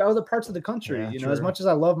see other parts of the country. As much as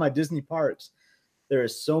I love my Disney parks, there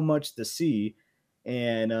is so much to see.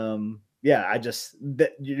 And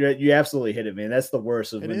you absolutely hit it, man. That's the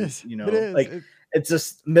worst of when, it's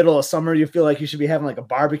just middle of summer. You feel like you should be having like a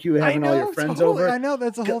barbecue, having all your friends over. I know,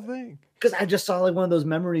 that's the whole thing. Because I just saw like one of those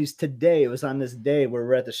memories today. It was on this day where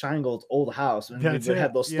we're at the Scheingold's old house and we would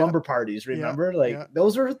have those slumber parties. Remember,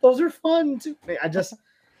 those are fun too.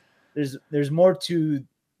 There's more to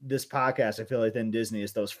this podcast, I feel like, than Disney.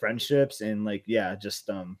 Is those friendships and like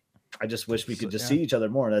I just wish we could just see each other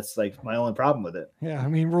more. That's like my only problem with it. Yeah, I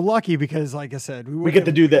mean, we're lucky because, like I said, we get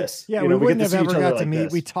to do this. Yeah, we wouldn't have ever got to meet.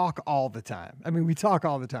 We talk all the time. I mean, we talk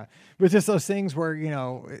all the time. But just those things where,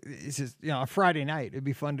 it's just, a Friday night, it'd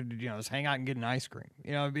be fun to, just hang out and get an ice cream.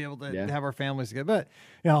 Be able to have our families together. But,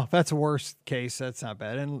 if that's the worst case, that's not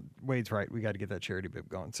bad. And Wade's right. We got to get that charity bib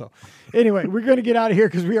going. So anyway, we're going to get out of here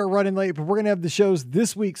because we are running late, but we're going to have the shows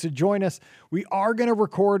this week. So join us. We are going to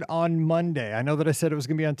record on Monday. I know that I said it was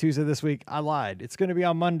going to be on Tuesday this week. I lied. It's going to be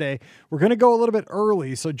on Monday. We're going to go a little bit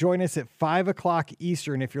early, so join us at 5 o'clock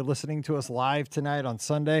Eastern. If you're listening to us live tonight on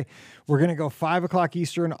Sunday, we're going to go 5 o'clock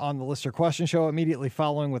Eastern on the Listener Question Show, immediately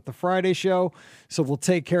following with the Friday show. So we'll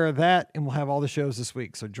take care of that, and we'll have all the shows this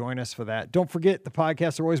week. So join us for that. Don't forget, the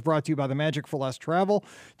podcasts are always brought to you by the Magic for Less Travel.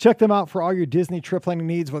 Check them out for all your Disney trip planning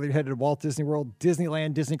needs, whether you're headed to Walt Disney World,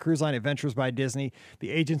 Disneyland, Disney Cruise Line, Adventures by Disney.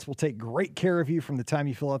 The agents will take great care of you from the time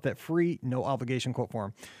you fill out that free, no obligation quote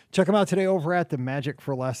form. Check them out today over at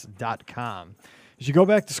themagicforless.com. As you go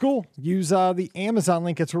back to school, use the Amazon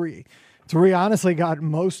link. It's So we honestly got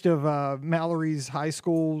most of Mallory's high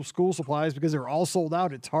school supplies because they're all sold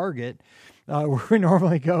out at Target where we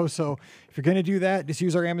normally go. So if you're going to do that, just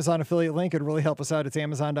use our Amazon affiliate link. It'd really help us out. It's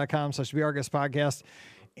amazon.com/BeOurGuestPodcast.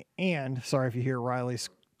 And sorry if you hear Riley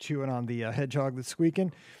chewing on the hedgehog that's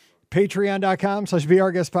squeaking.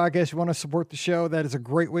 Patreon.com/BeOurGuestPodcast. If you want to support the show, that is a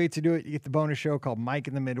great way to do it. You get the bonus show called Mike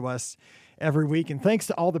in the Midwest every week. And thanks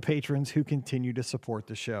to all the patrons who continue to support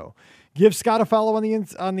the show. Give Scott a follow on the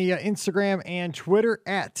Instagram and Twitter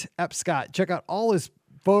at @EpScott. Check out all his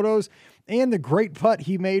photos and the great putt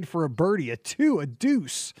he made for a birdie, a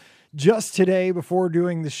deuce, just today before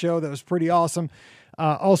doing the show. That was pretty awesome.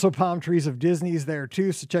 Also, Palm Trees of Disney's there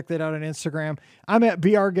too, so check that out on Instagram. I'm at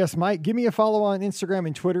BeOurGuestMike. Give me a follow on Instagram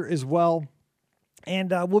and Twitter as well.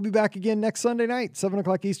 And we'll be back again next Sunday night, 7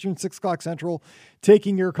 o'clock Eastern, 6 o'clock Central,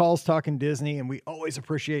 taking your calls, talking Disney, and we always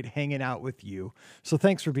appreciate hanging out with you. So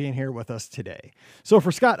thanks for being here with us today. So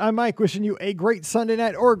for Scott, I'm Mike, wishing you a great Sunday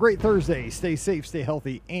night or a great Thursday. Stay safe, stay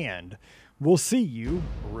healthy, and we'll see you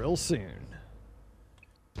real soon.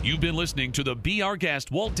 You've been listening to the Be Our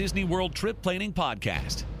Guest Walt Disney World Trip Planning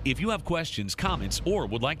Podcast. If you have questions, comments, or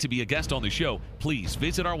would like to be a guest on the show, please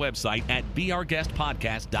visit our website at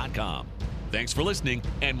beourguestpodcast.com. Thanks for listening,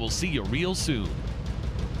 and we'll see you real soon.